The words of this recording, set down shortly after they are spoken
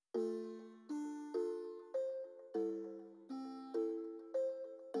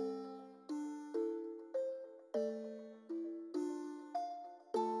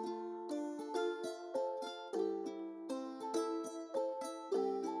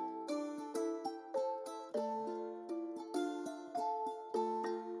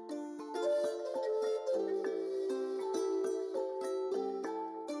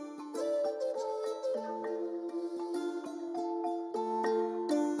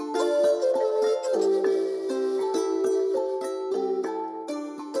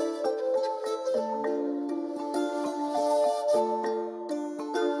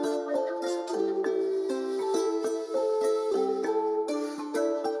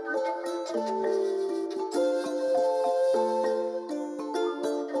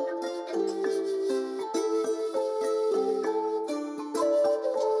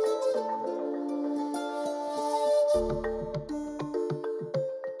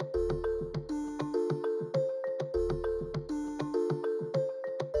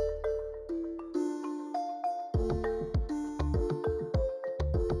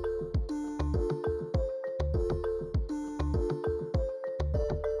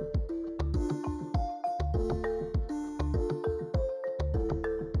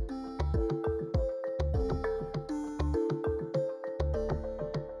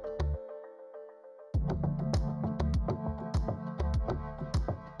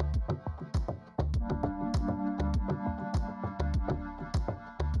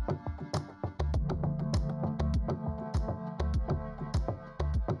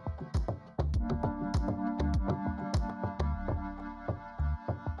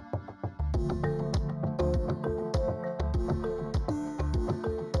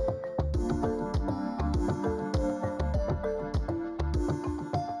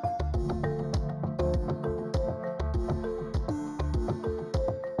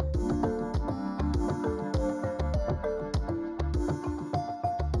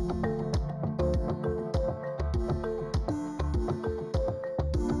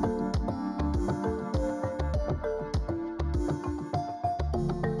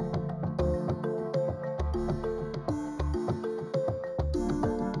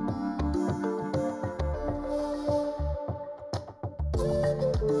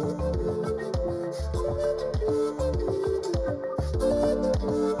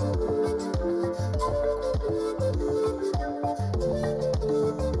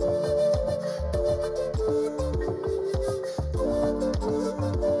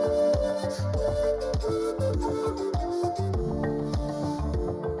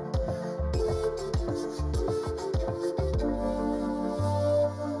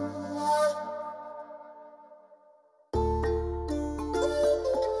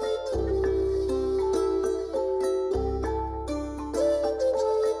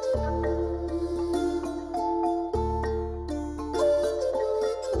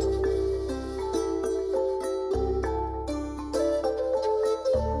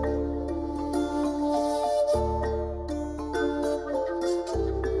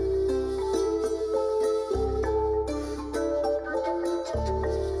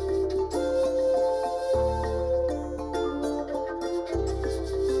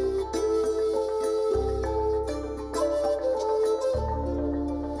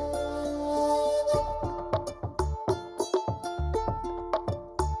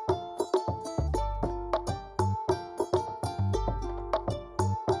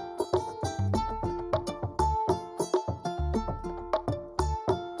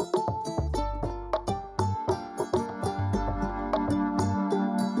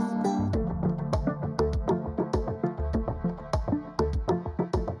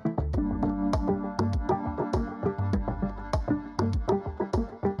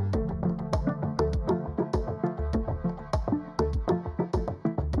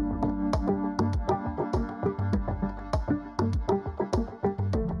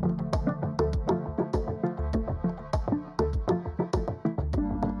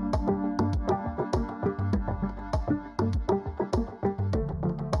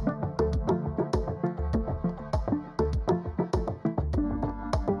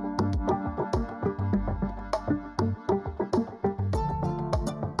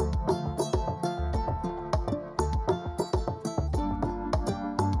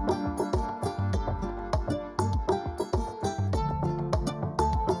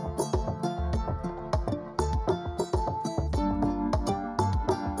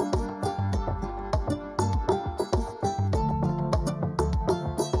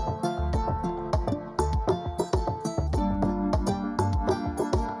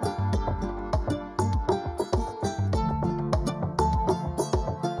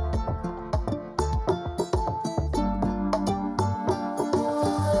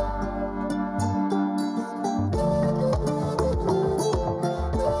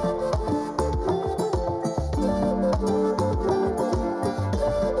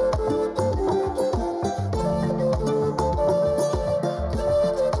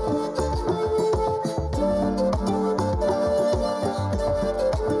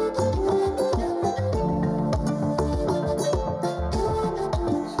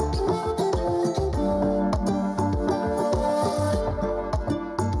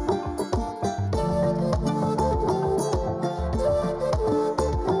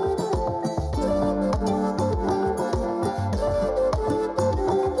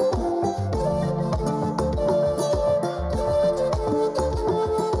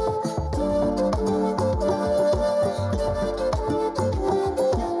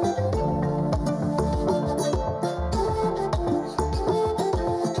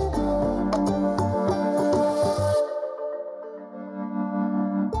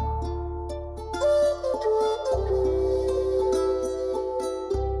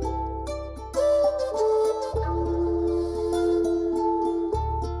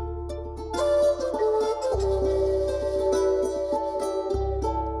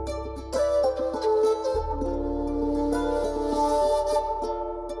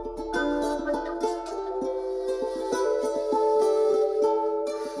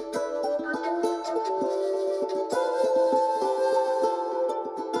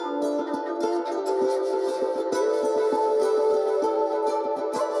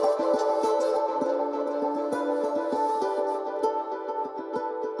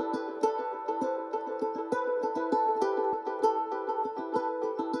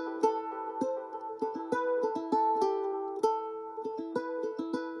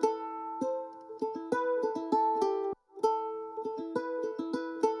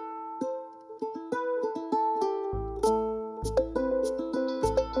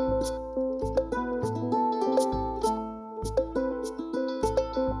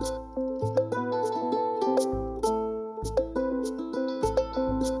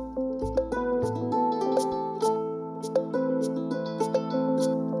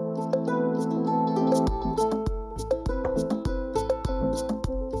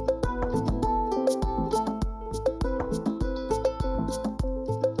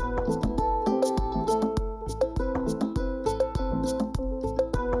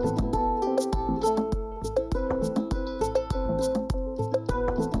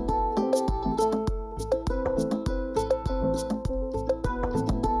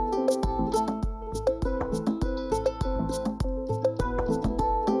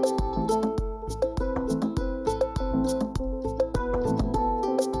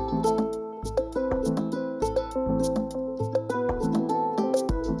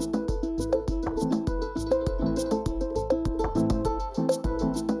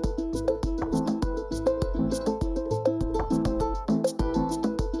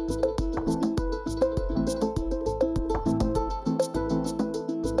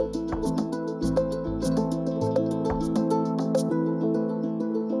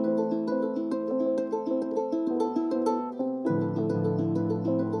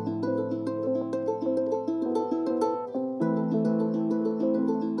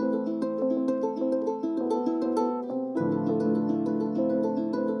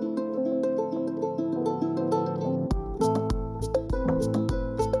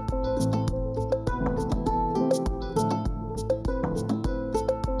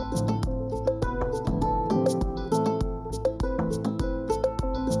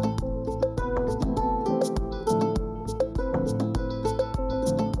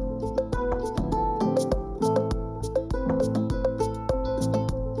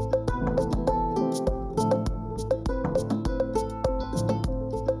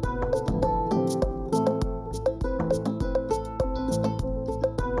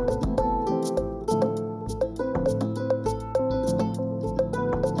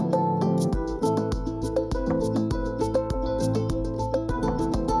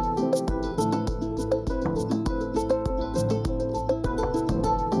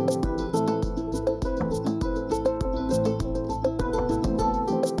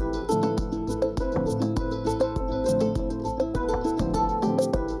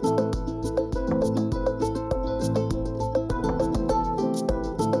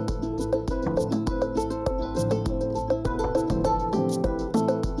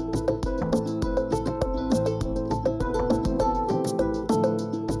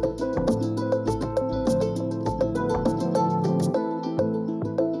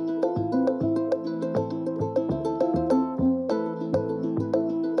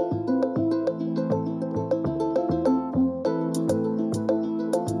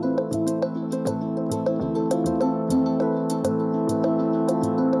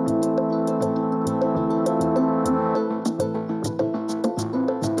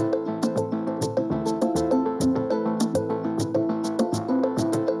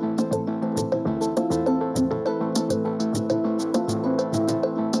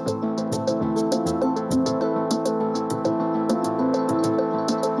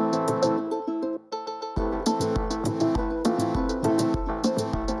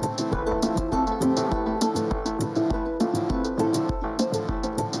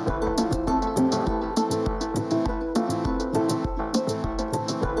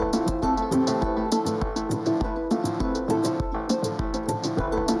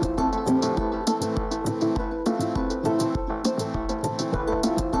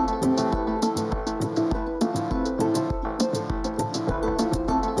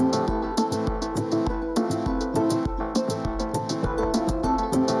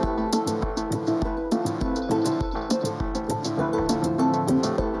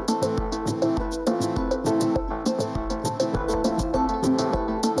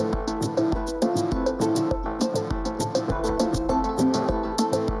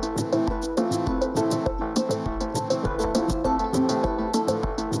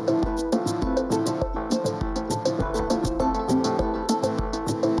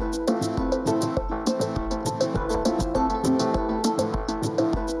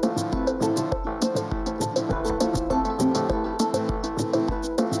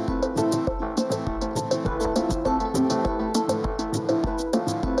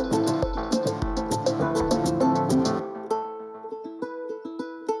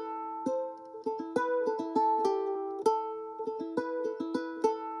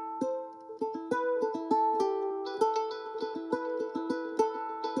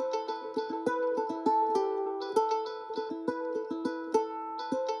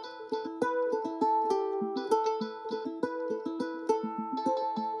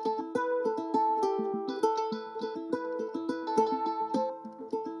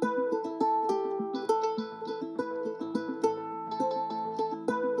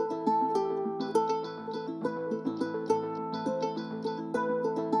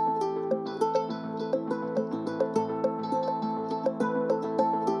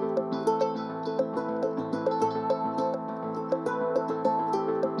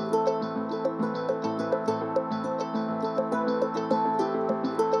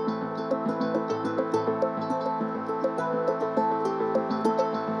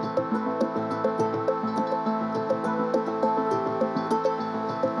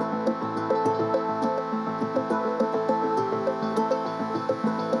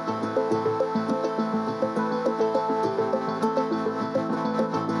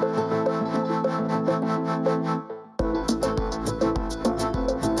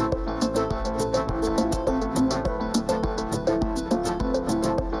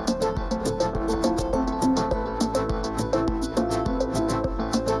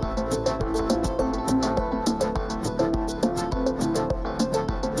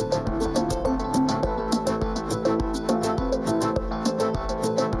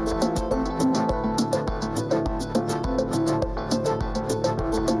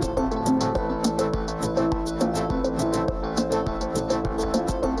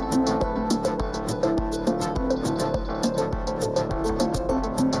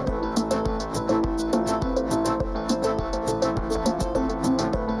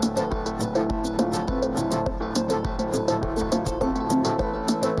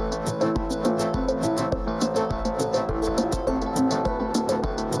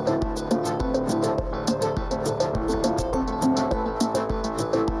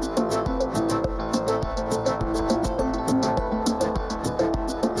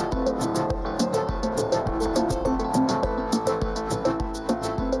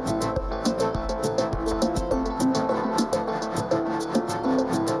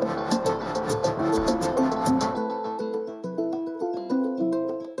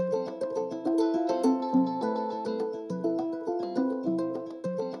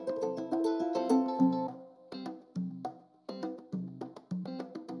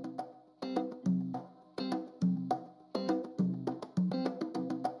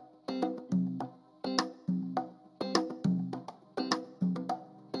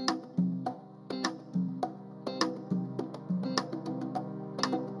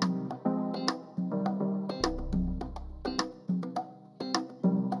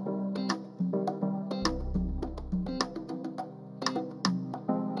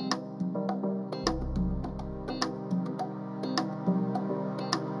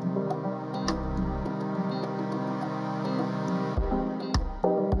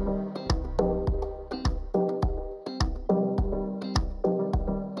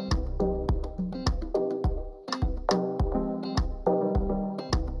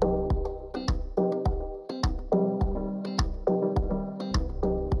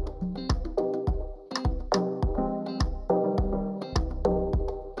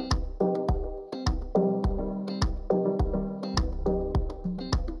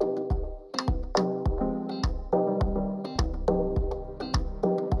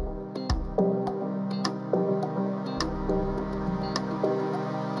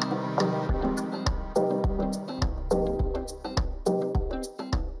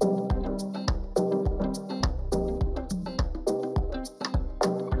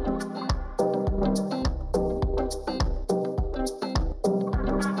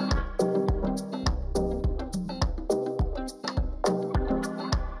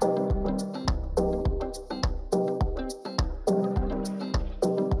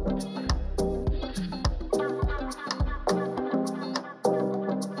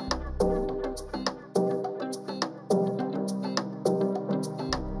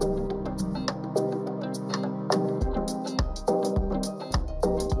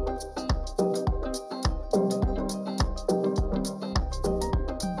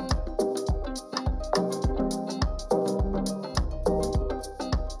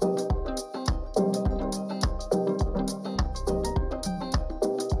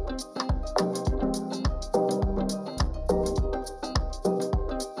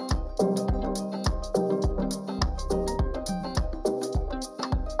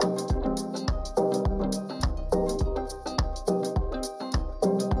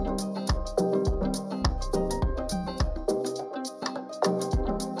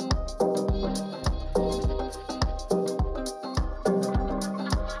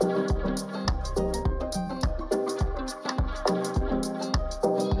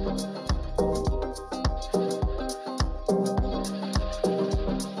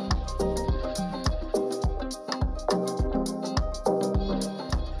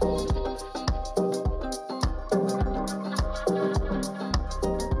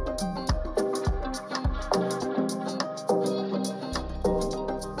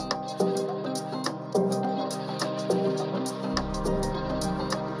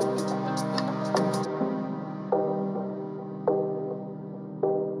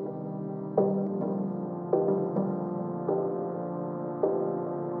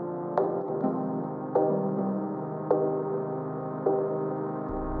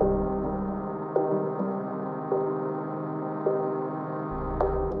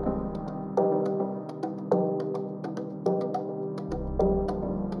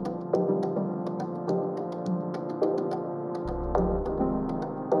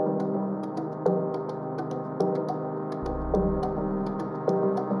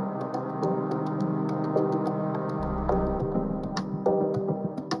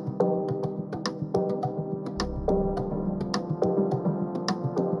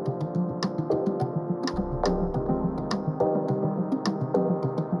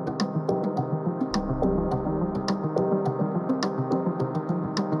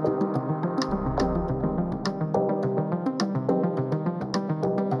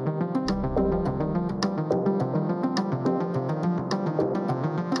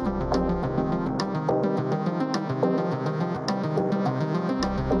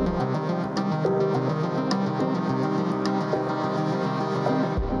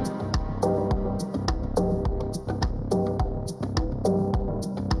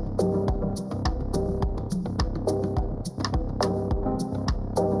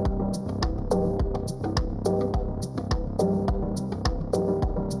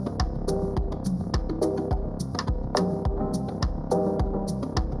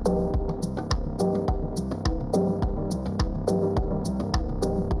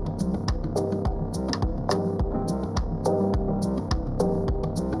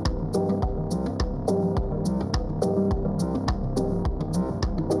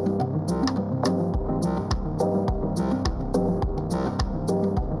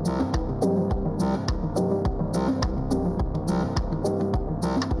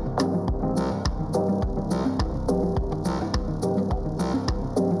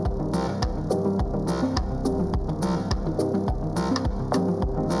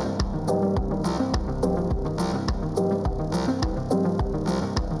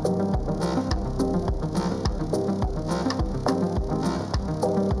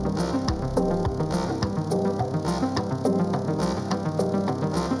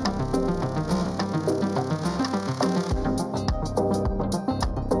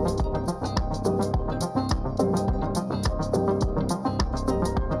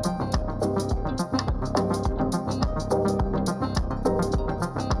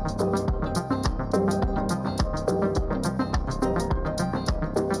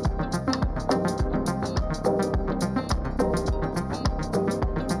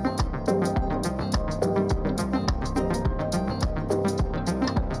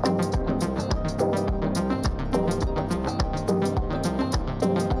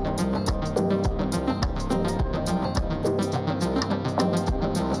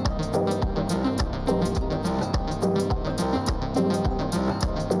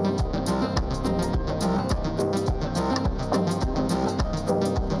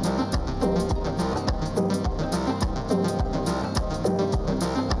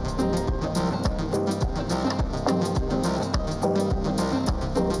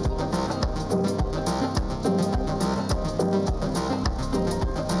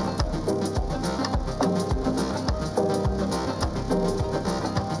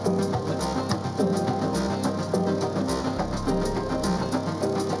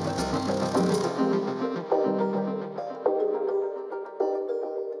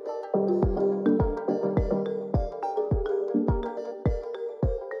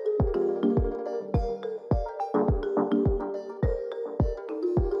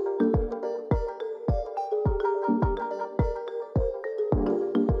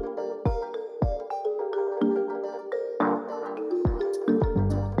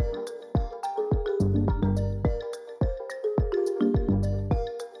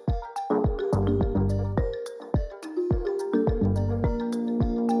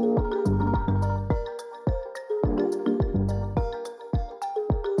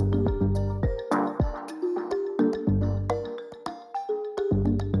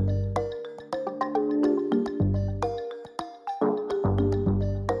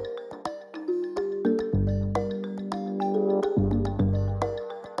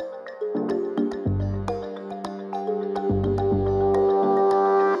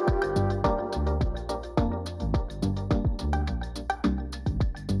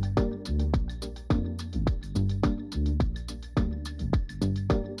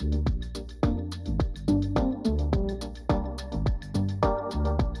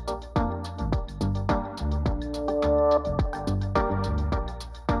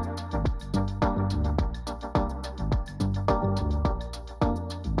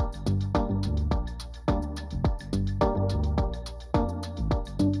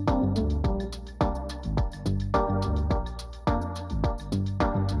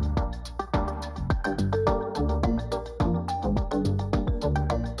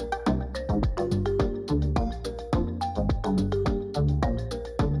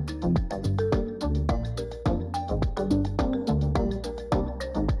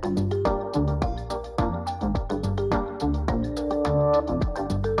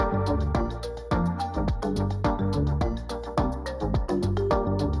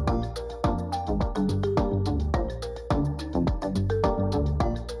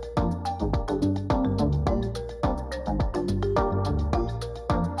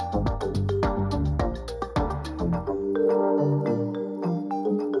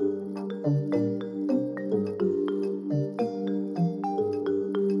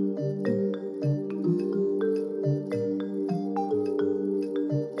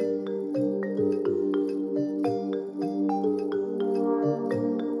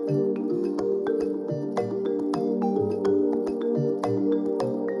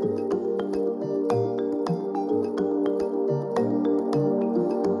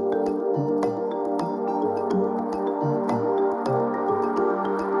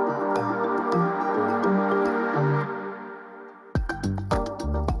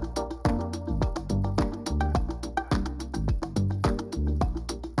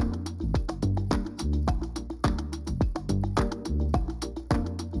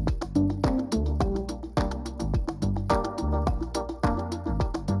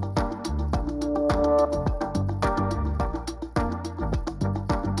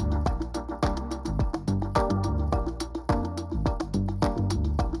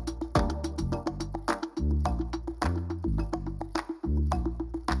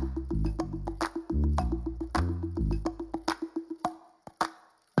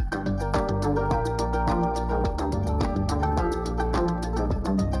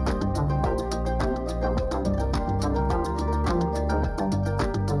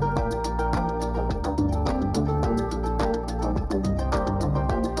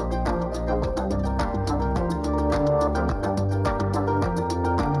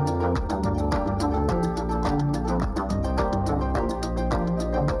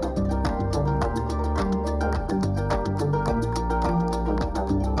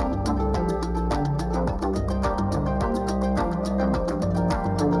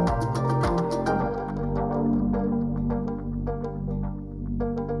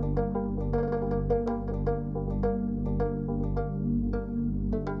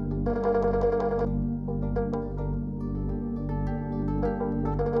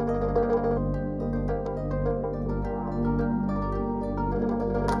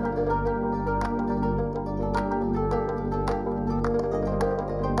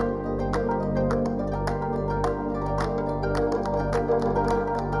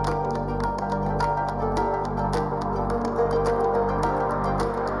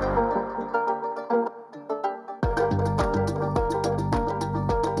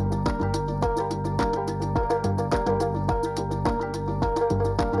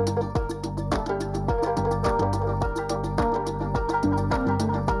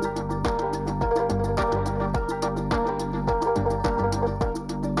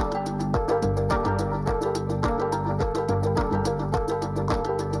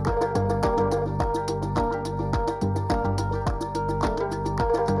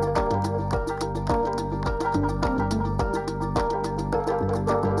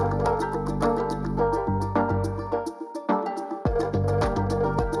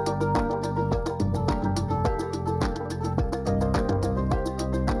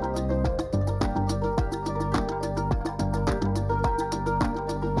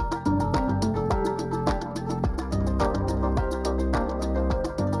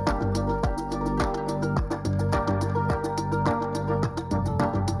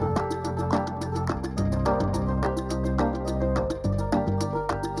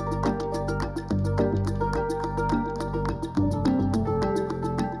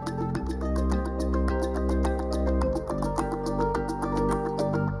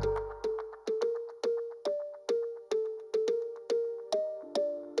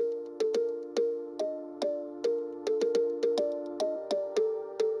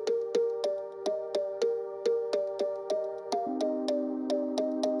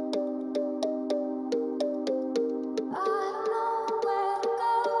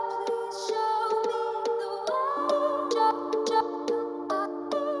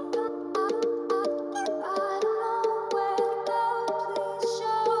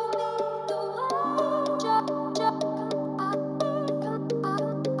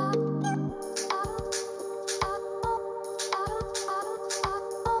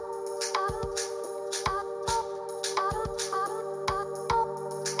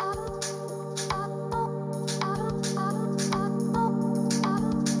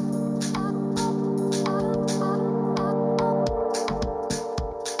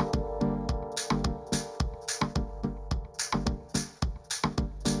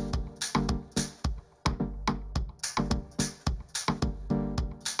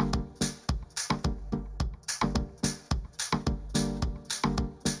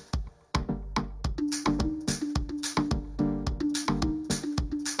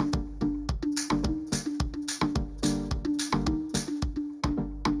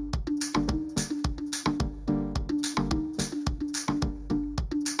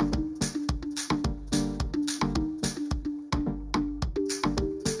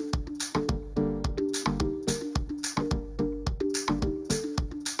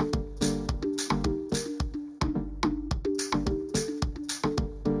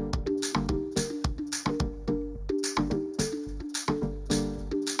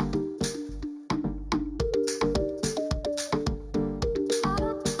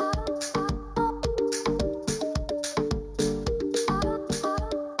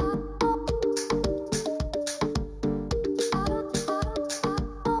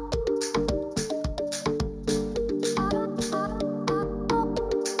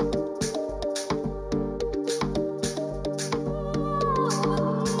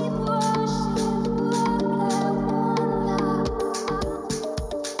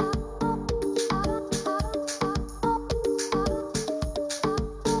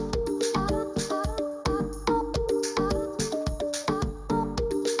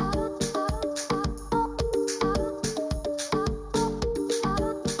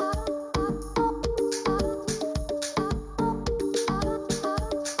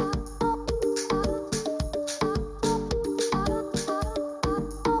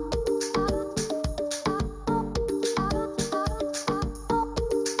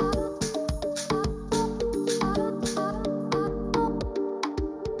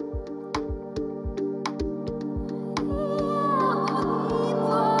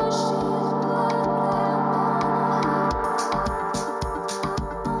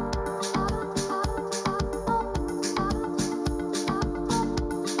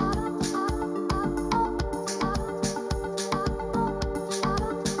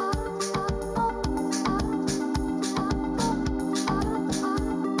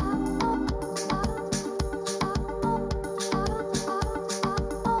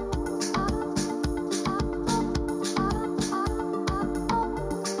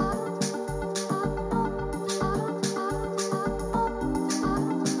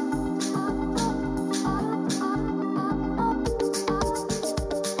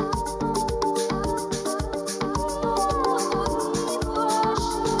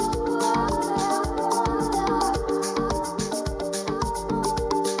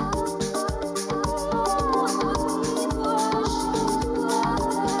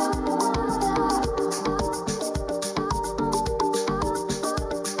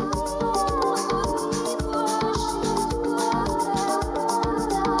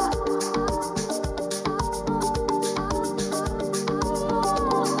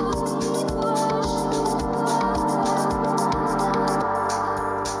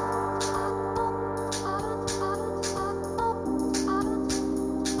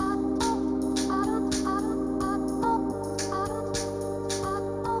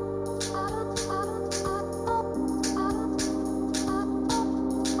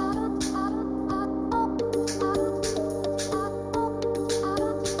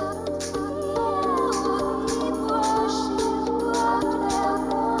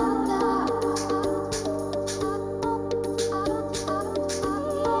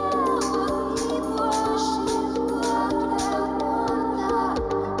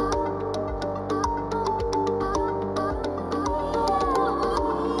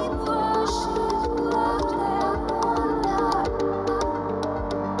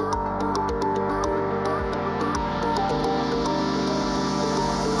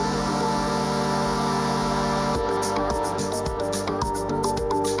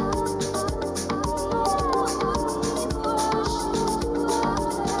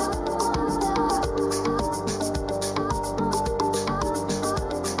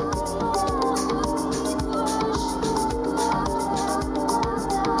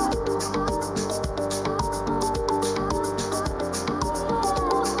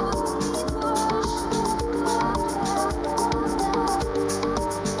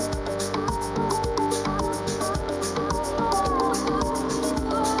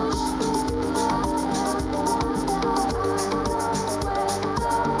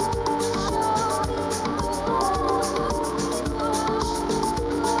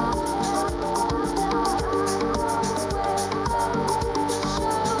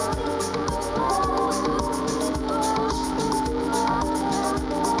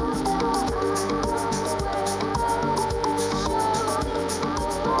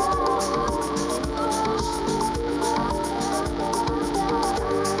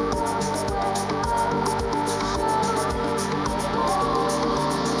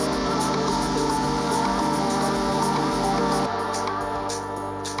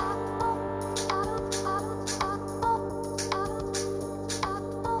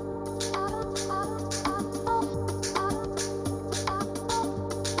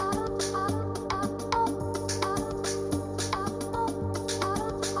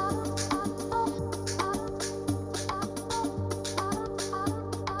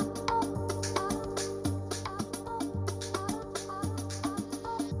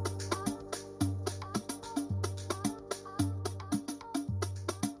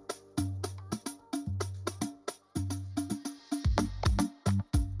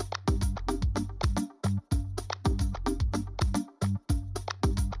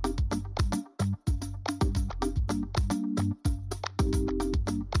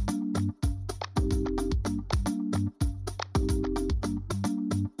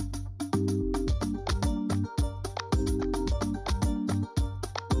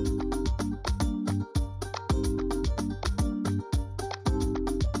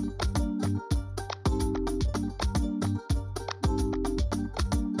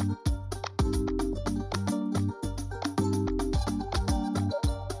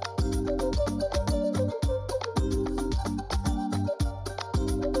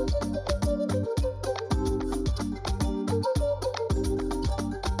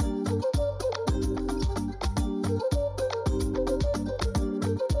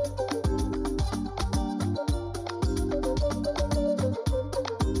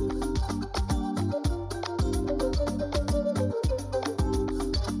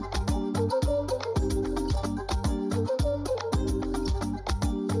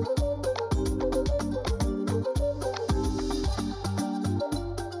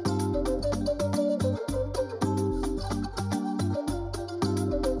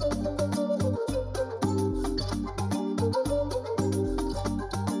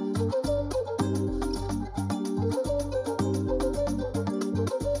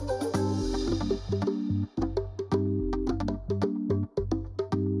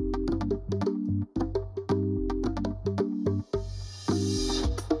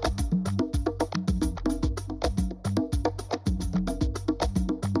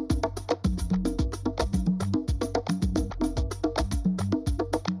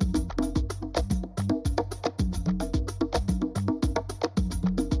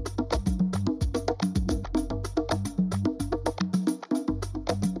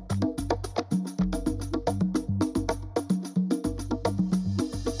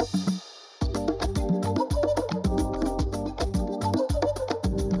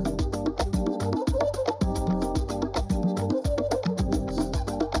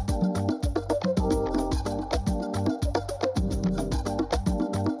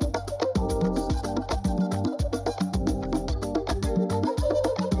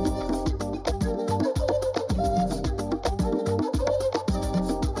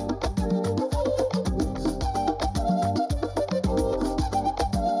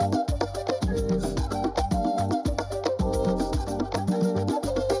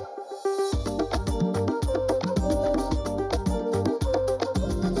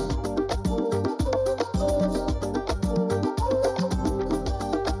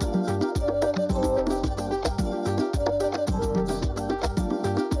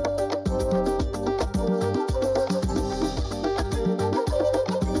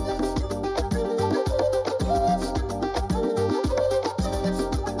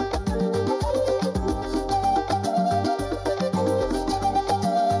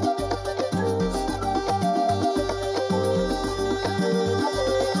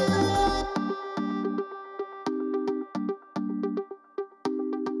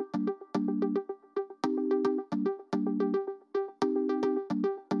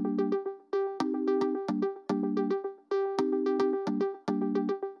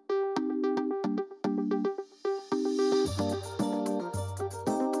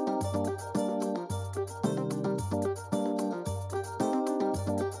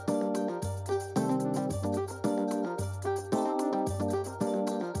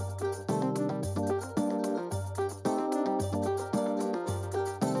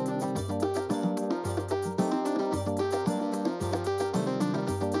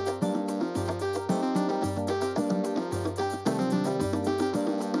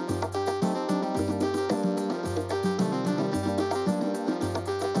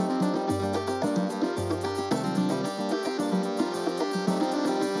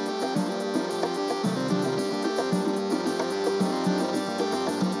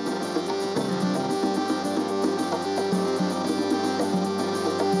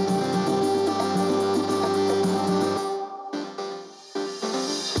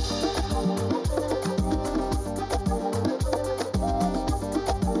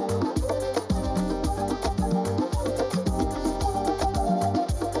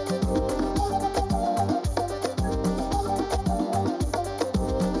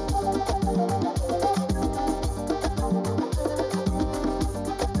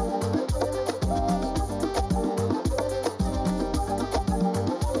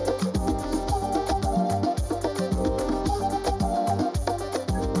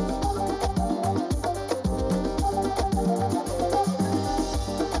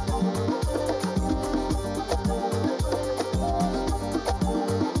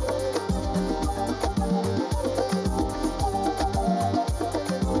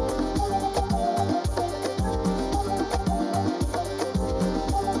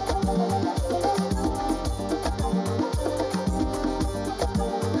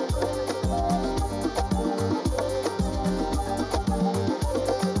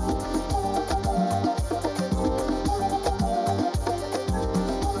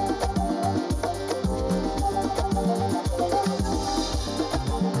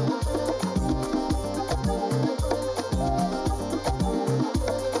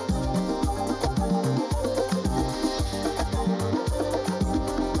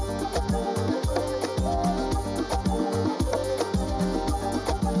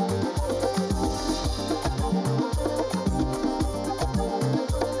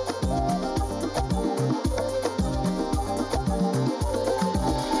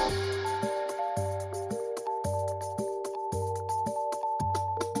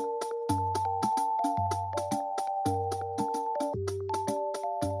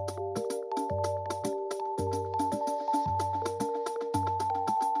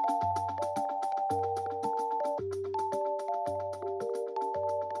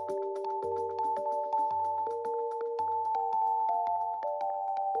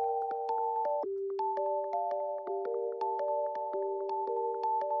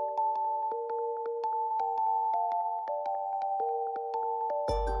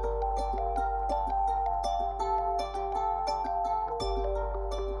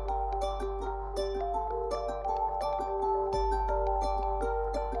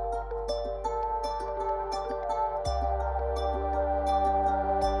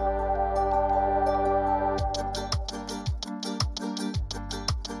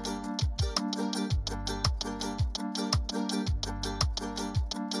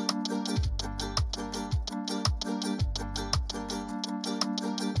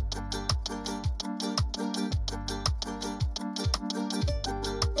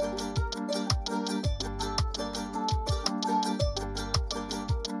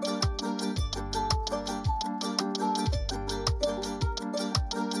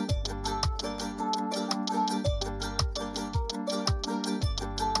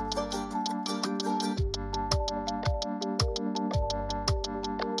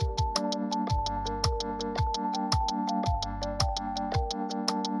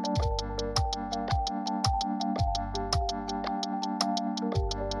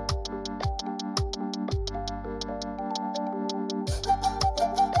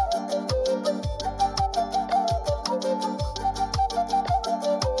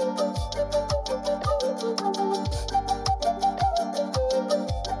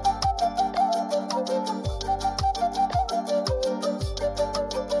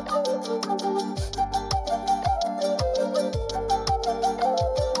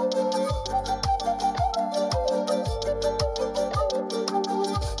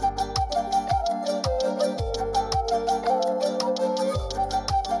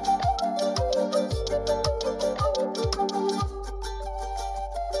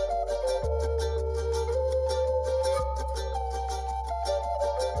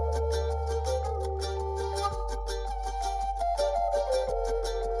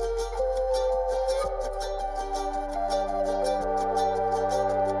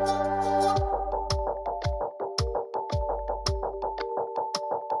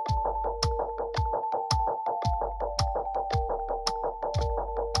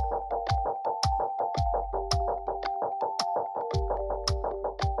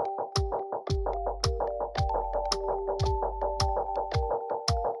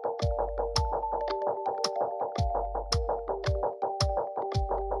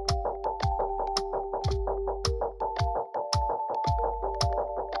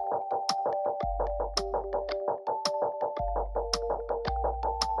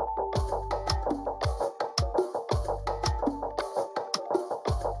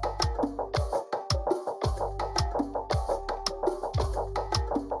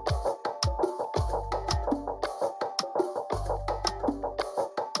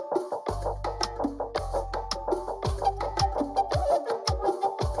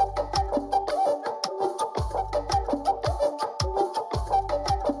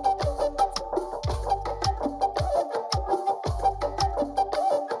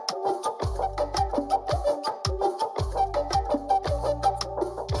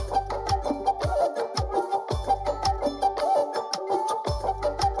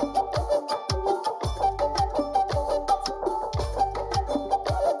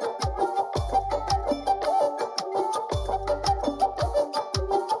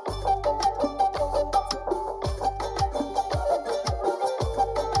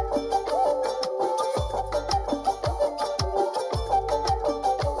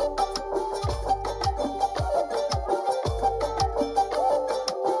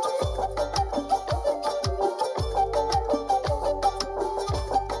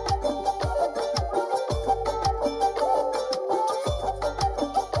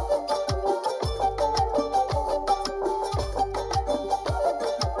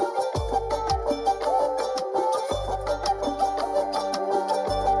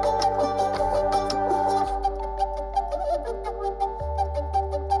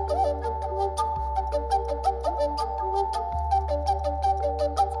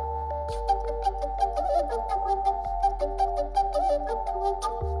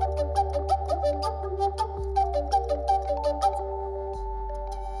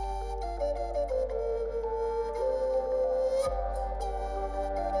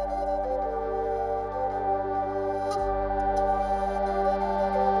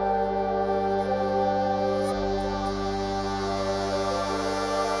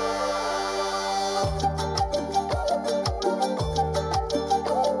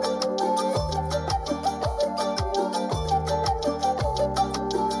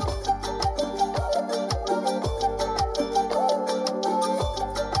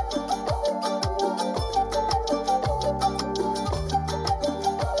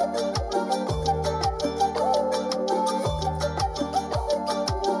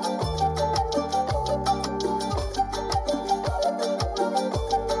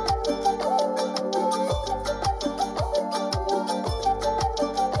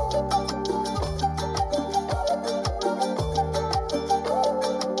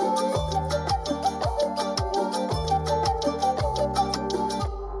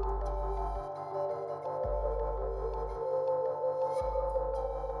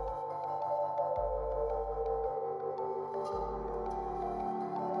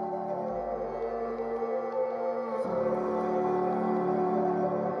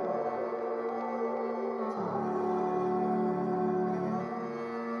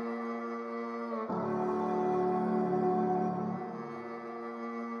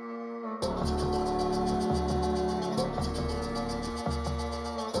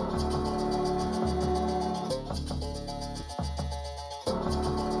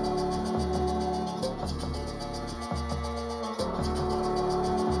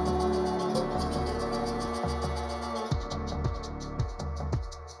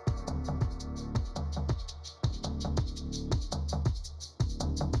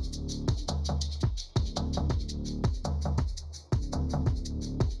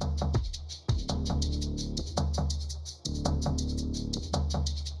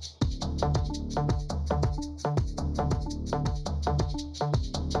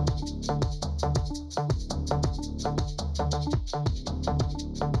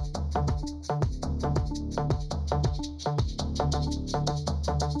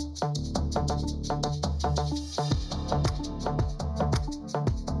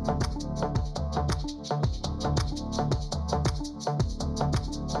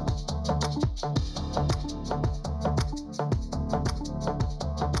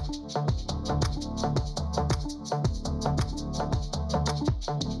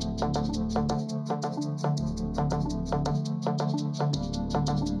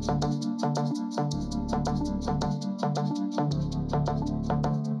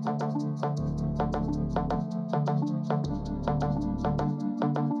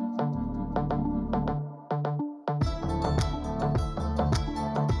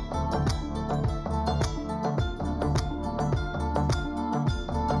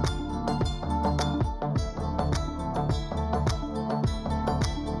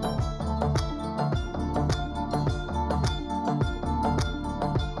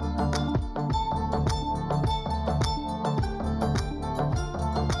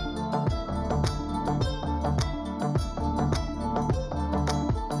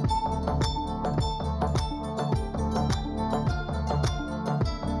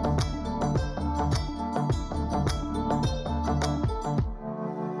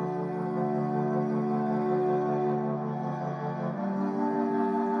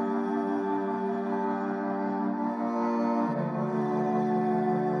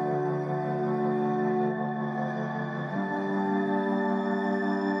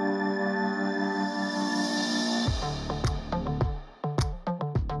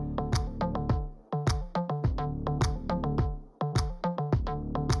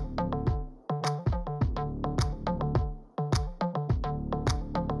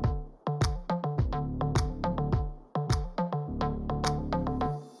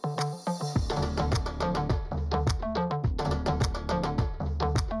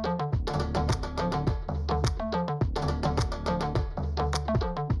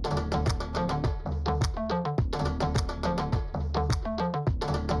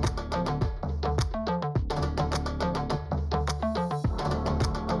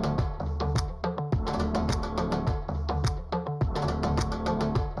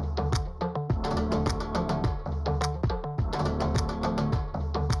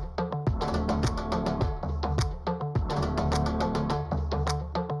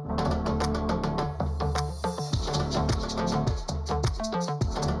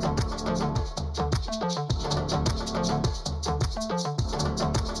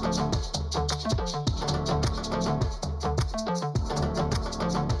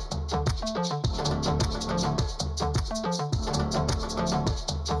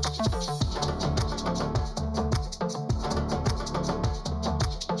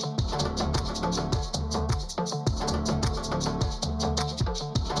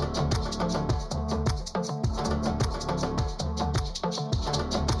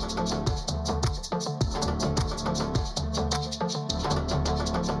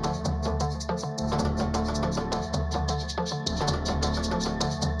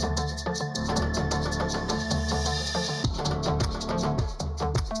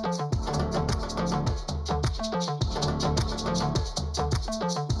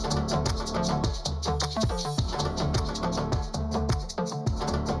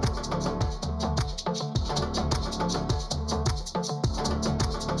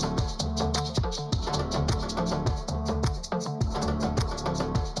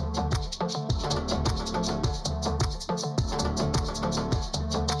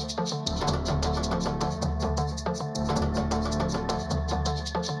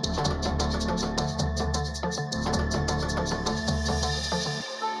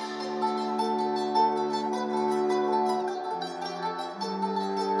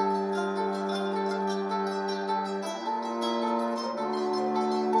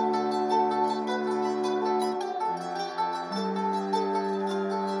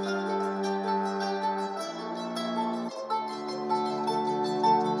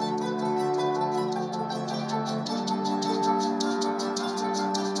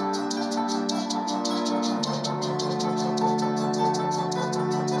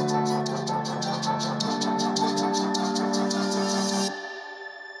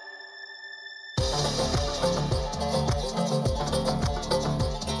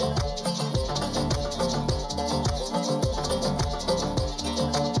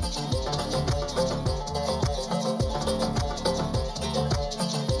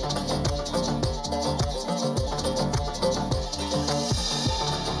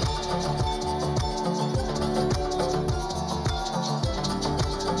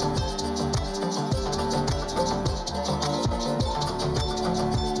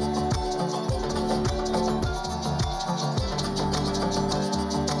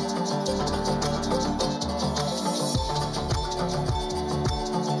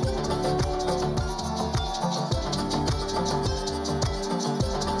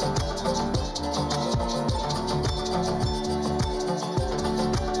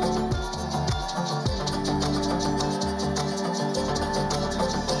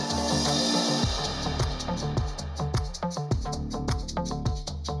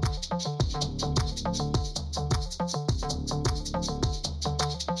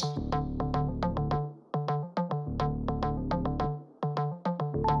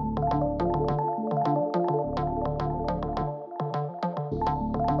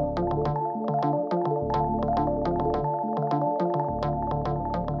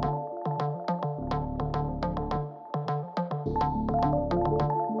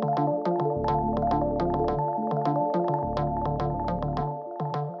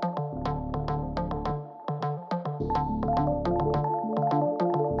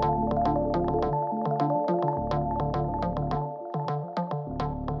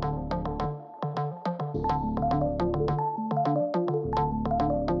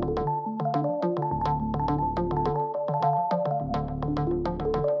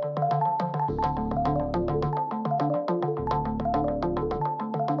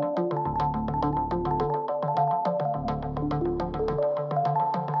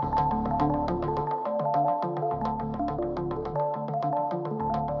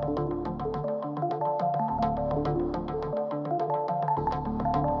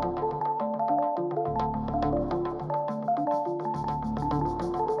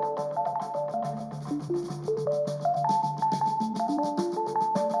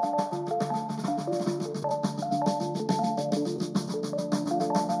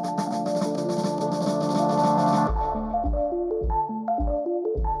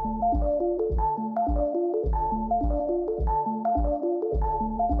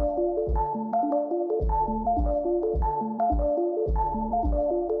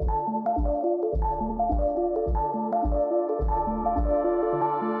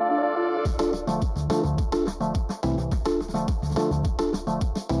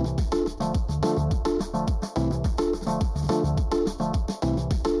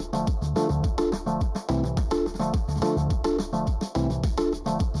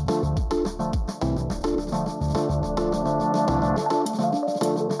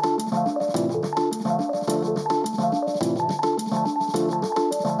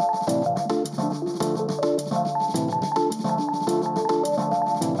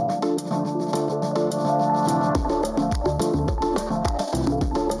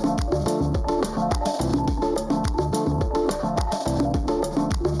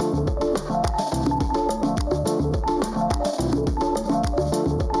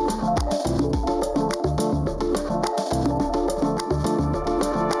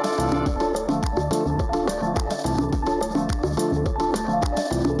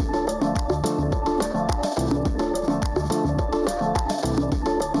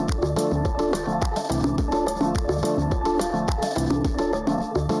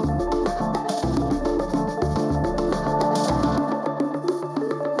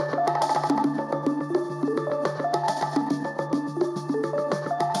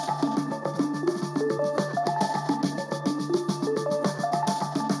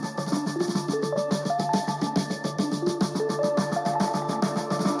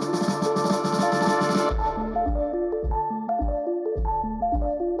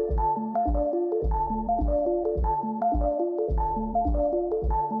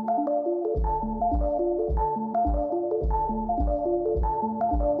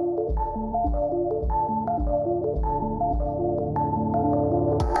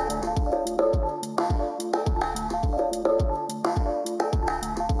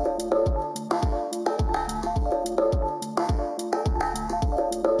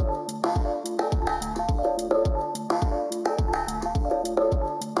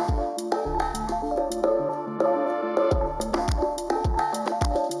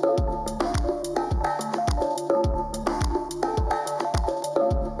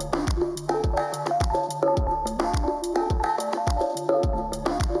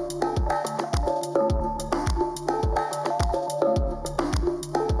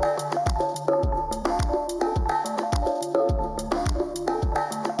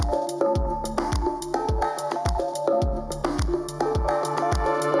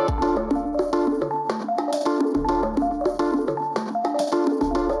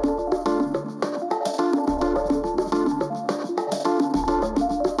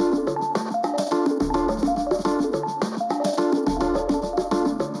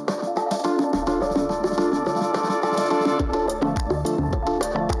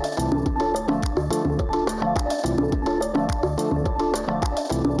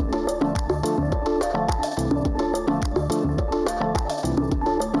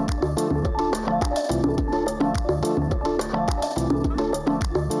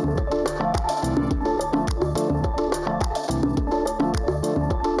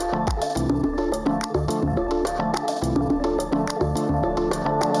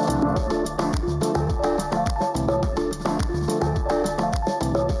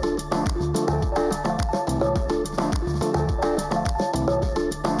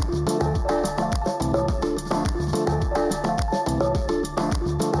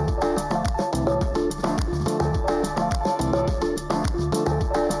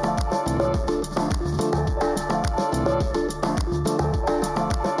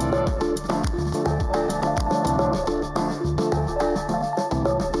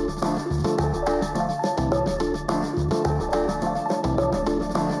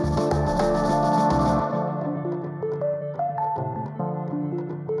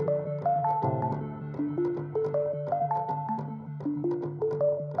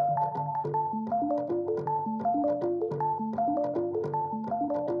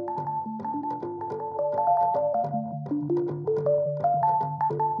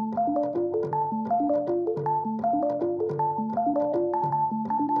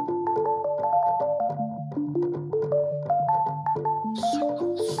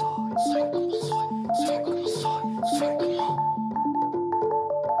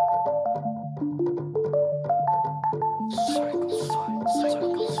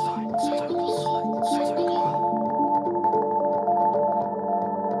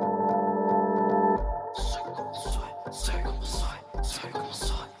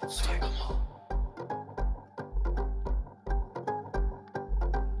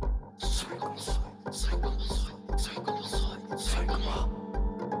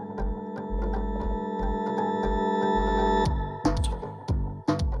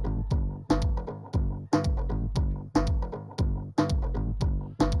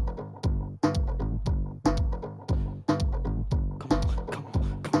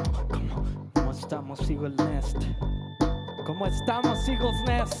estamos, Eagle Nest? ¿Cómo estamos, Eagles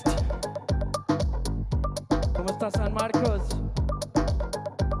Nest? ¿Cómo está San Marcos?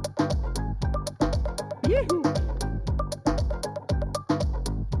 ¡Yuhu!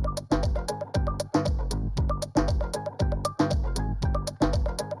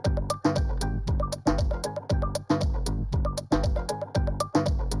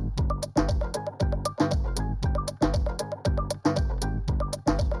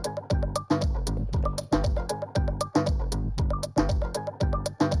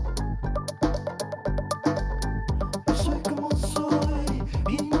 Soy como soy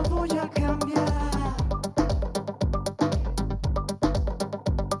y no voy a cambiar.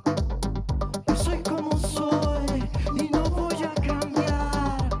 Soy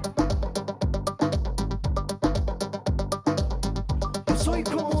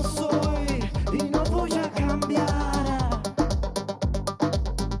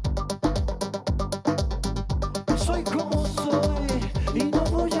como soy y no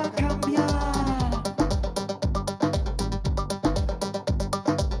voy a cambiar.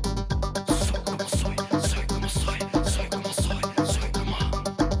 Soy como soy, soy como soy, soy como soy, soy como.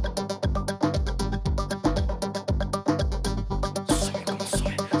 Soy como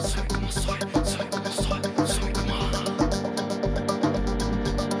soy, soy como soy, soy como soy, soy como.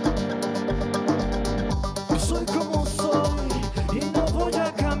 Soy como soy y no voy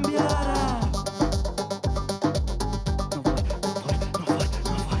a cambiar. No voy.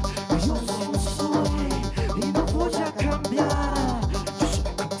 Yo como soy y no voy a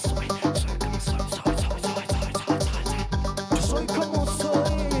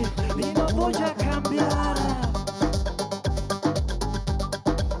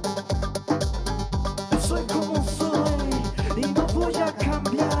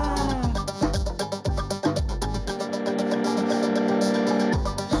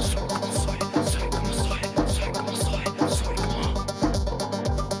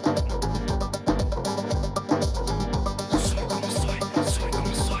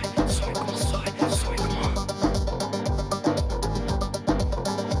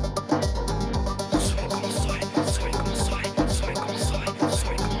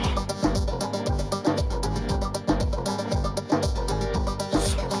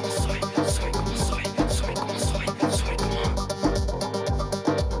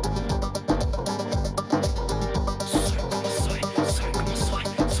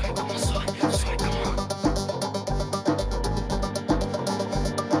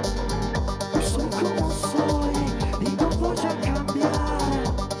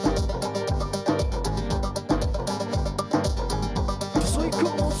Yo soy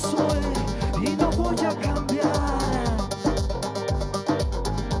como soy,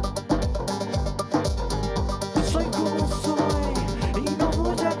 Yo soy como soy y no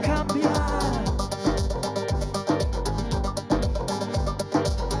voy a cambiar.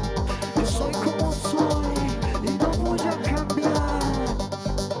 Yo soy como soy y no voy a cambiar.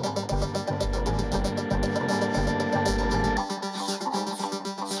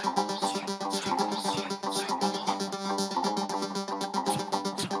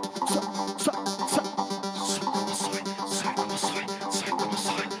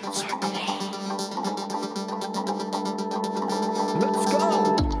 Let's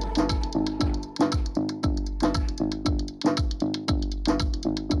go!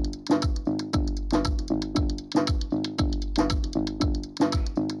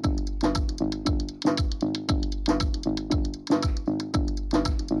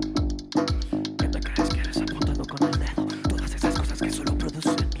 ¿Qué te crees que eres apuntando con el dedo? Todas esas cosas que solo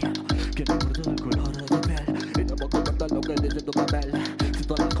producen miedo. Que no importa el color de tu piel y tampoco importa lo que dice tu papel. Si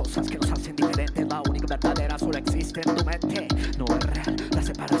todas las cosas que nos hacen diferentes, la única verdadera solo existe en tu mente. No es real la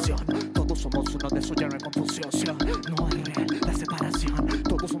separación, todos somos uno, de eso ya no hay confusión. No es real la separación,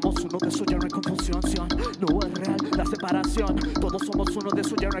 todos somos uno, de eso ya no hay confusión. No es real la separación, todos somos uno, de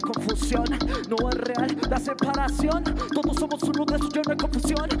eso ya no hay confusión. No es real la separación, todos somos uno, de eso ya no hay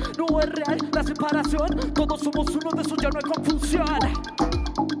confusión. No es real la separación, todos somos uno, de eso ya no hay confusión.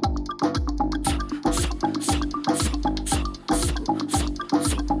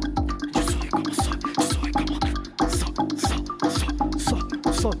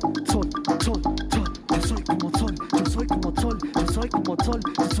 Sol, yo soy como sol, yo soy como sol,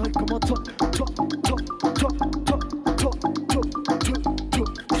 Yo soy como tú. Yo soy como soy. Yo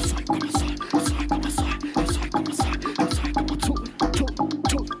soy como soy. Yo soy como soy. Yo soy como tú. Yo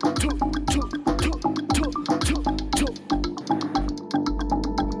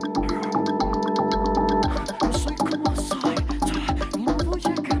soy como soy. Y no voy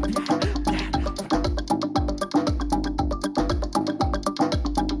a cambiar.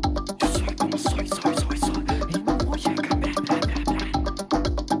 Yo soy como soy. Y no voy a cambiar.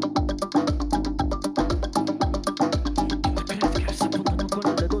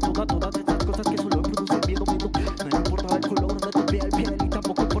 Todas estas cosas que solo producen miedo. No importa el color de tu piel, y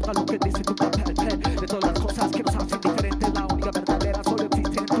tampoco importa lo que dice tu papel. De todas las cosas que nos hacen diferentes, la única verdadera solo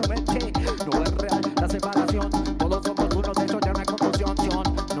existe en tu mente. No es real la separación, todos somos uno, de hecho ya no hay confusión.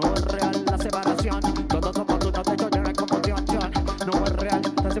 No es real la separación, todos somos uno, de hecho ya no hay confusión. No es real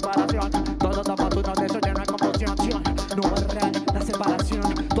la separación, todos somos uno, de hecho ya no hay confusión. No es real la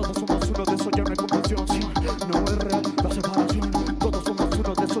separación, todos somos uno, de eso ya no hay confusión. No es real la separación, todos somos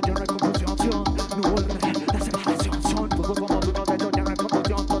uno, de eso ya no hay confusión. No es real la separación, todos somos uno, de eso ya no hay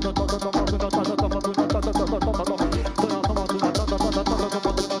confusión.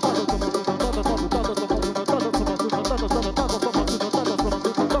 Todos somos uno, todos somos uno, todos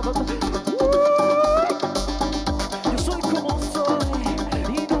somos uno. Yo soy como soy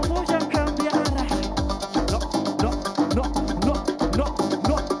y no voy a cambiar. No.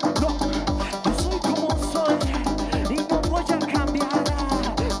 Yo soy como soy y no voy a cambiar. No.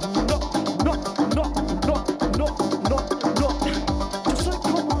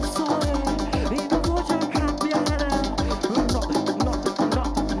 Yo soy como soy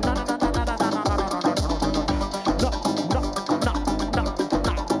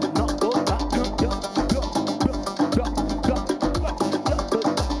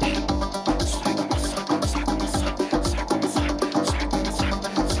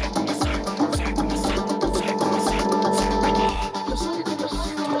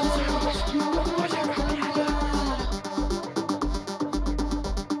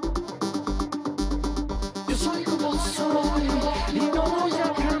y no voy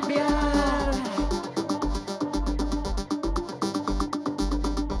a cambiar.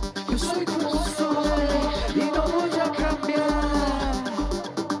 Yo soy como soy y no voy a cambiar.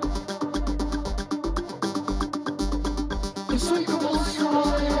 Yo soy como soy y no voy a cambiar. Yo soy como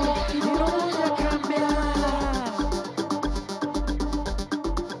soy y no voy a cambiar.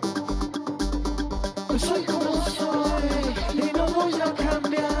 Yo soy como soy y no voy a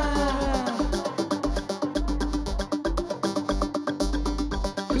cambiar.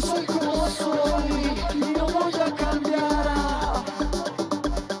 Yo soy como soy y no voy a cambiar.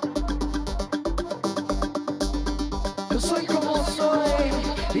 Yo soy como soy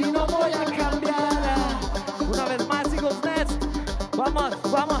y no voy a cambiar. Una vez más, Eagles Nest. Vamos.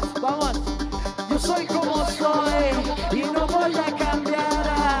 Yo soy como soy y no voy a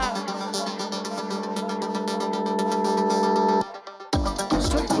cambiar. Yo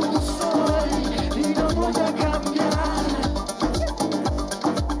soy como soy y no voy a cambiar.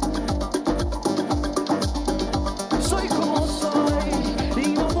 Soy como soy y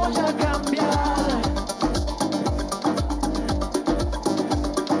no voy a cambiar.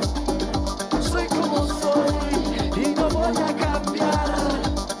 Soy como soy y no voy a cambiar.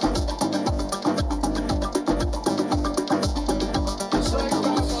 Soy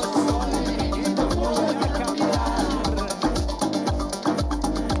como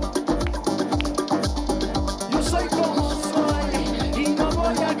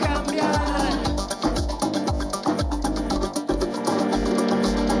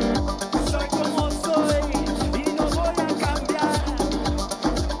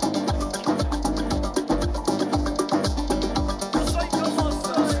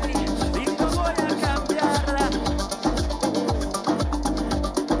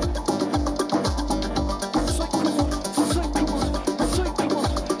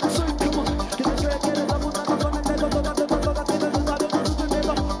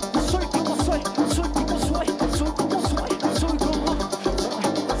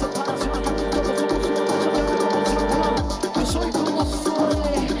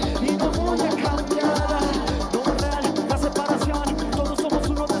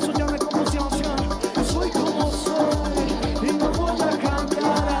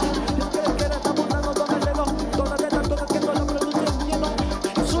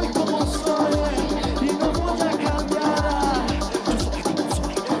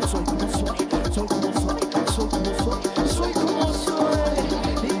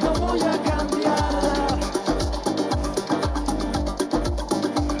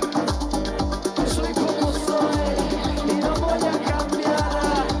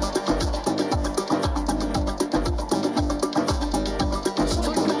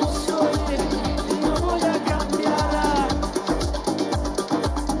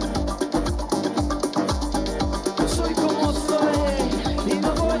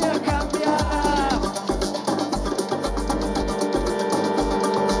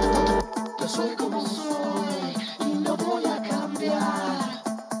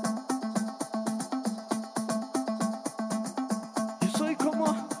uy,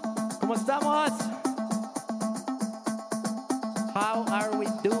 ¿cómo estamos? How are we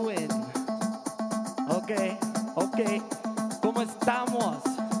doing? Ok, ¿cómo estamos?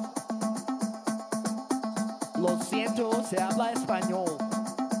 Lo siento, se habla español.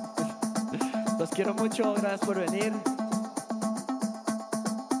 Los quiero mucho, gracias por venir.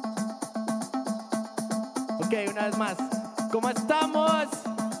 Ok, una vez más, ¿cómo estamos?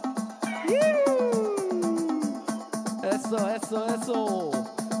 Eso.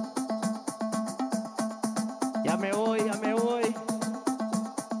 Ya me voy.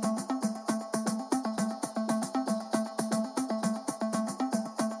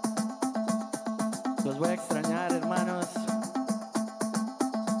 Los voy a extrañar, hermanos.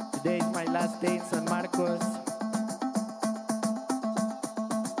 Today is my last day in San Marcos.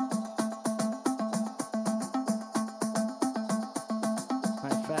 My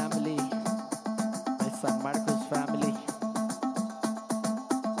family, my San Marcos family.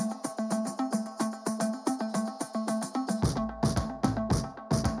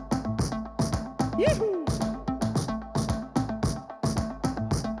 Yee-hoo!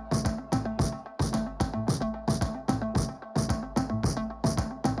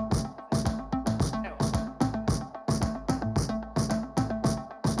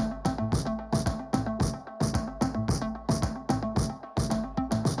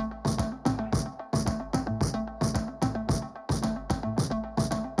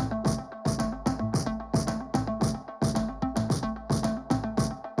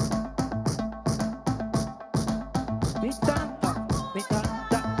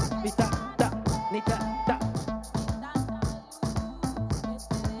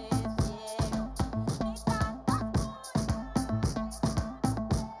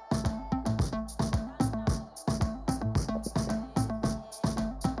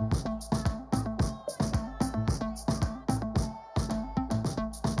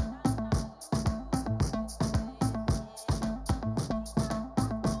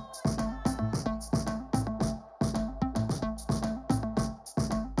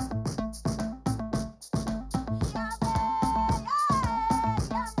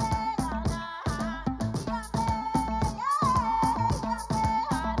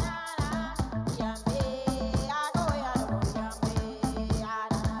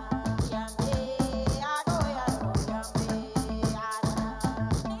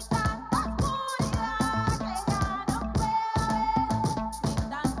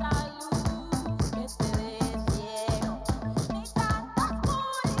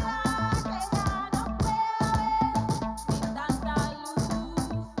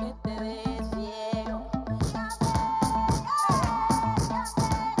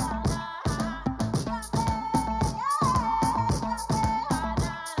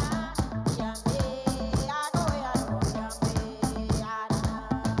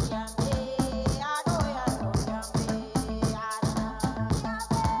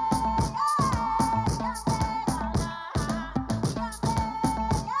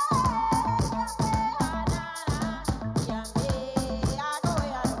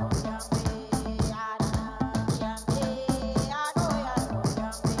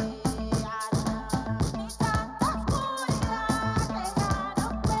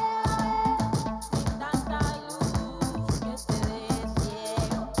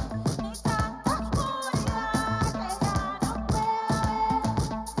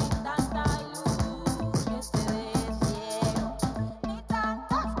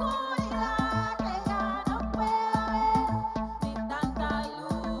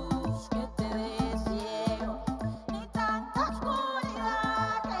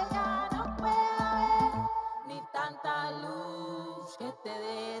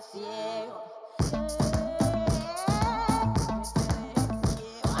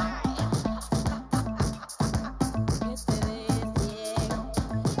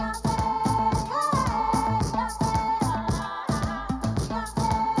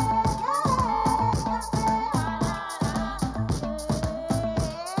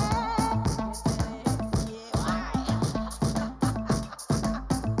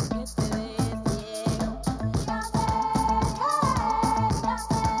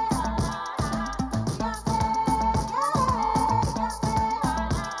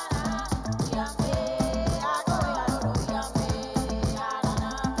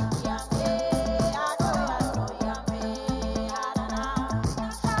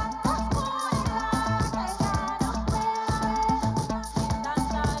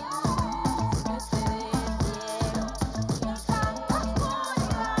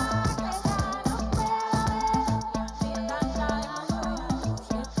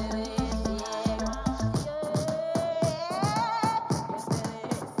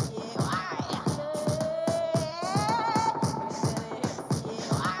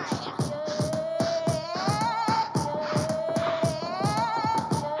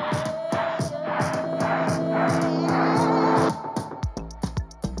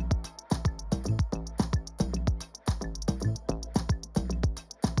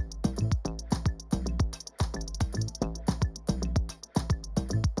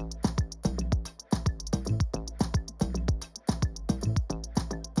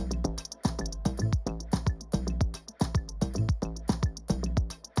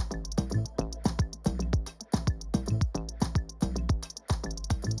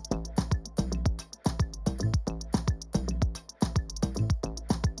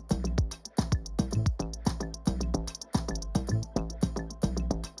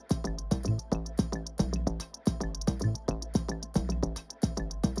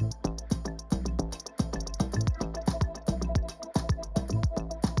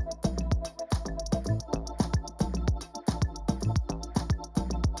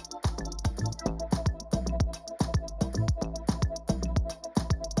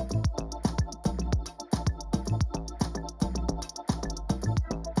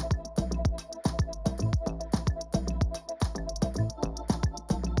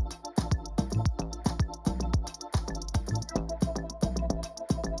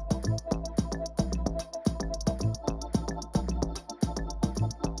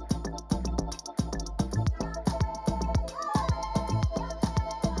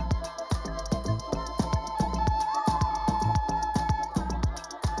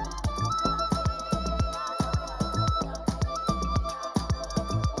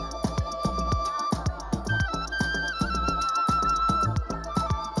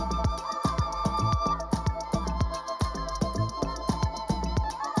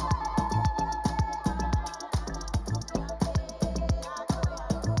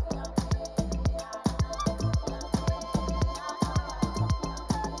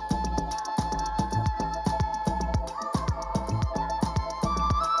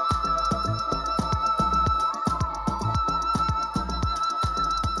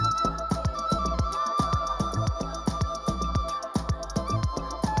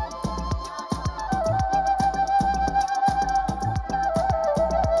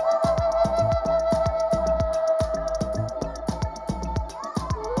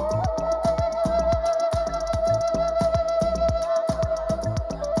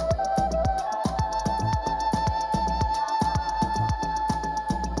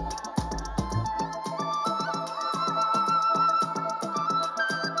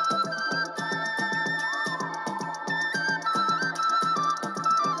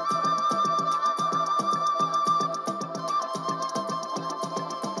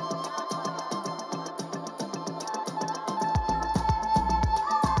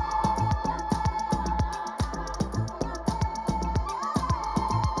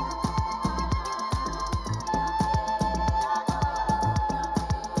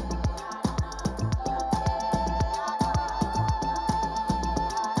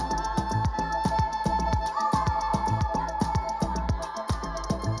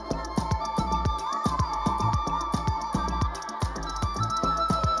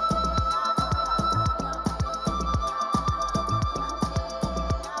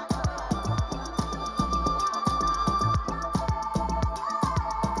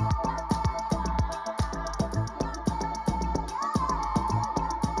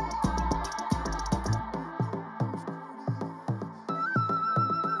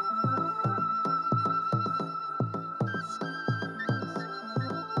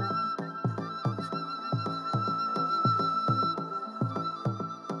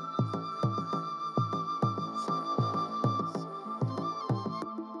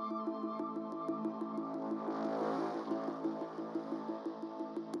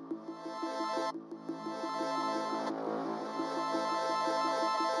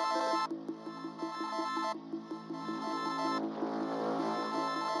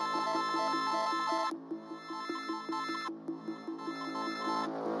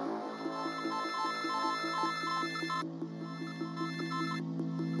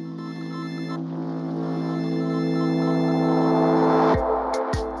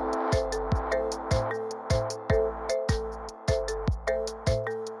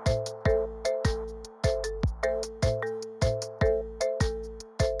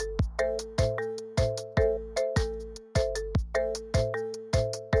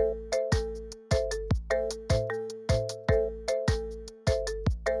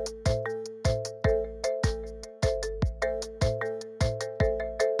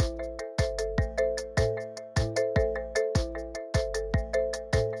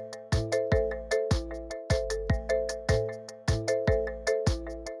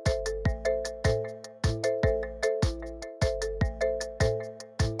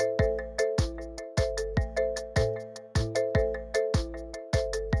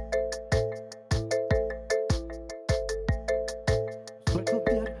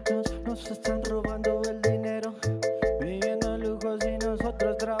 nos están robando el dinero, viviendo lujos y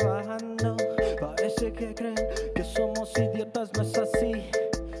nosotros trabajando. Parece que creen que somos idiotas, no es así.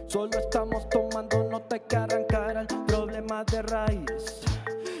 Solo estamos tomando nota que arrancar el problema de raíz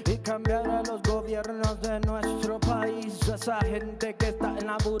y cambiar a los gobiernos de nuestro país. A esa gente que está en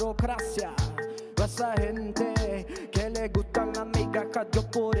la burocracia, a esa gente que le gustan las migajas. Yo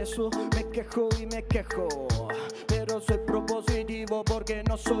por eso me quejo y me quejo, pero soy propositivo porque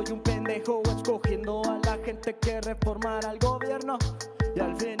no soy un pendejo, escogiendo a la gente que reformara el gobierno y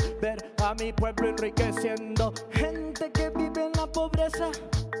al fin ver a mi pueblo enriqueciendo. Gente que vive en la pobreza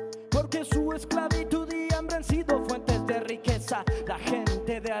porque su esclavitud y hambre han sido fuentes de riqueza. La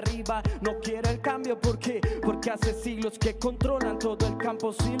gente de arriba no quiere el cambio porque hace siglos que controlan todo el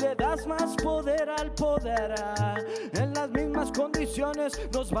campo. Si le das más poder al poder, en las mismas condiciones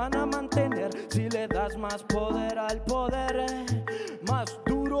nos van a mantener. Si le das más poder al poder, más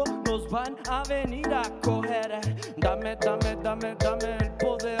duro nos van a venir a coger. Dame, dame, dame, dame el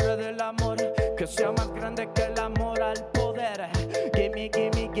poder del amor, que sea más grande que el amor al poder. Gimme,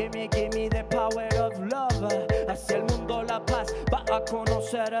 gimme, gimme, gimme the power of love. Hacia el mundo la paz va a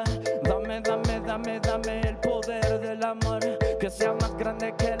conocer. Dame, dame, dame, dame el poder del amor, que sea más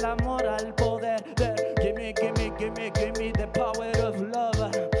grande que el amor al poder. Gimme, gimme, gimme, gimme the power of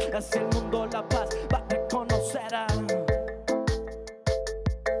love. Hacia el mundo la paz va a reconocer.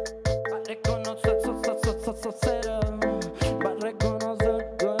 Va a reconocer, va a reconocer.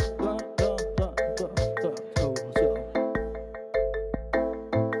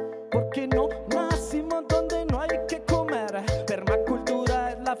 Porque no nacimos donde no hay que comer.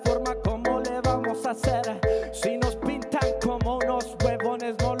 Permacultura es la forma como le vamos a hacer. Si nos pintan como unos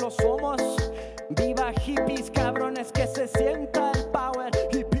huevones, no lo somos. Viva hippies, cabrones, que se sienta el power.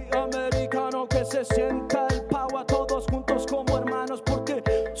 Hippie americano, que se sienta el power. Todos juntos como hermanos, porque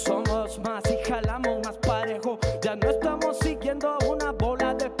somos más y jalamos más parejo. Ya no estamos siguiendo una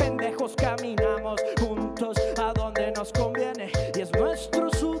bola de pendejos. Caminamos juntos a donde nos conviene, y es nuestro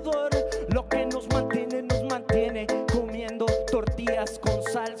sudor lo que nos mantiene comiendo tortillas con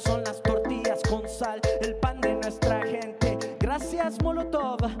sal. Son las tortillas con sal, el pan de nuestra gente. Gracias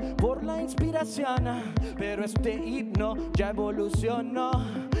Molotov por la inspiración, pero este himno ya evolucionó.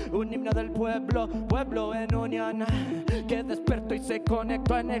 Un himno del pueblo, pueblo en unión, que despertó y se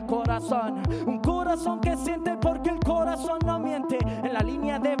conectó en el corazón. Un corazón que siente porque el corazón no miente. En la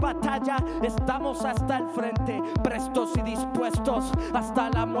línea de batalla estamos hasta el frente, prestos y dispuestos hasta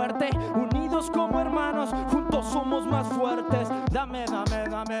la muerte. Unidos como hermanos, juntos somos más fuertes. Dame, dame,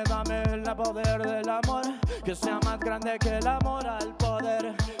 dame, dame el poder del amor, que sea más grande que el amor al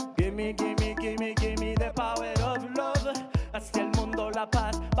poder. Gimme, gimme, gimme, gimme the power of love. Hacia el mundo la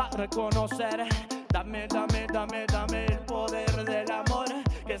paz va a reconocer. Dame, dame, dame, dame el poder del amor,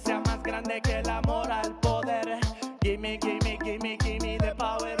 que sea más grande que el amor al poder. Gimme, gimme, gimme, gimme the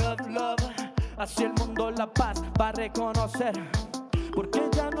power of love. Hacia el mundo la paz va a reconocer, porque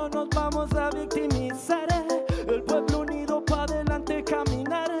ya no nos vamos a victimizar. El pueblo unido pa' adelante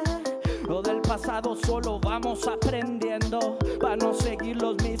caminar. Lo del pasado solo vamos aprendiendo, para no seguir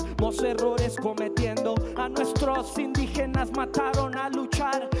los mismos errores cometiendo. A nuestros indígenas mataron a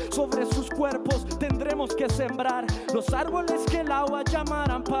luchar, sobre sus cuerpos tendremos que sembrar los árboles que el agua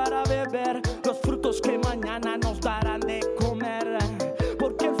llamarán para beber, los frutos que mañana nos darán de comer.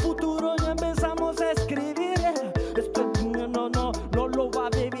 Porque el futuro ya empezamos a escribir. Esto no lo va a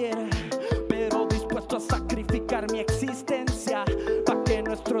vivir, pero dispuesto a sacrificar mi existencia para que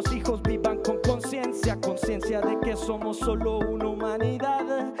nuestros hijos vivan con conciencia. Conciencia de que somos solo una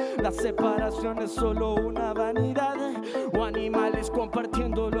humanidad. La separación es solo una vanidad. O animales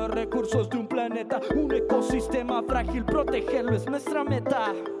compartiendo los recursos de un planeta. Un ecosistema frágil, protegerlo es nuestra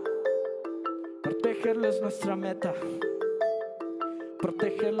meta. Protegerlo es nuestra meta.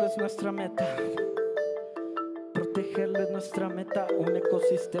 Protegerlo es nuestra meta. Protegerlo es nuestra meta. Un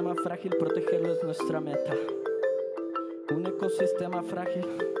ecosistema frágil, protegerlo es nuestra meta. Un ecosistema frágil,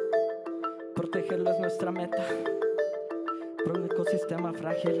 protegerlo es nuestra meta. Un ecosistema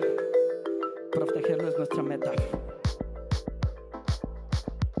frágil, protegerlo es nuestra meta.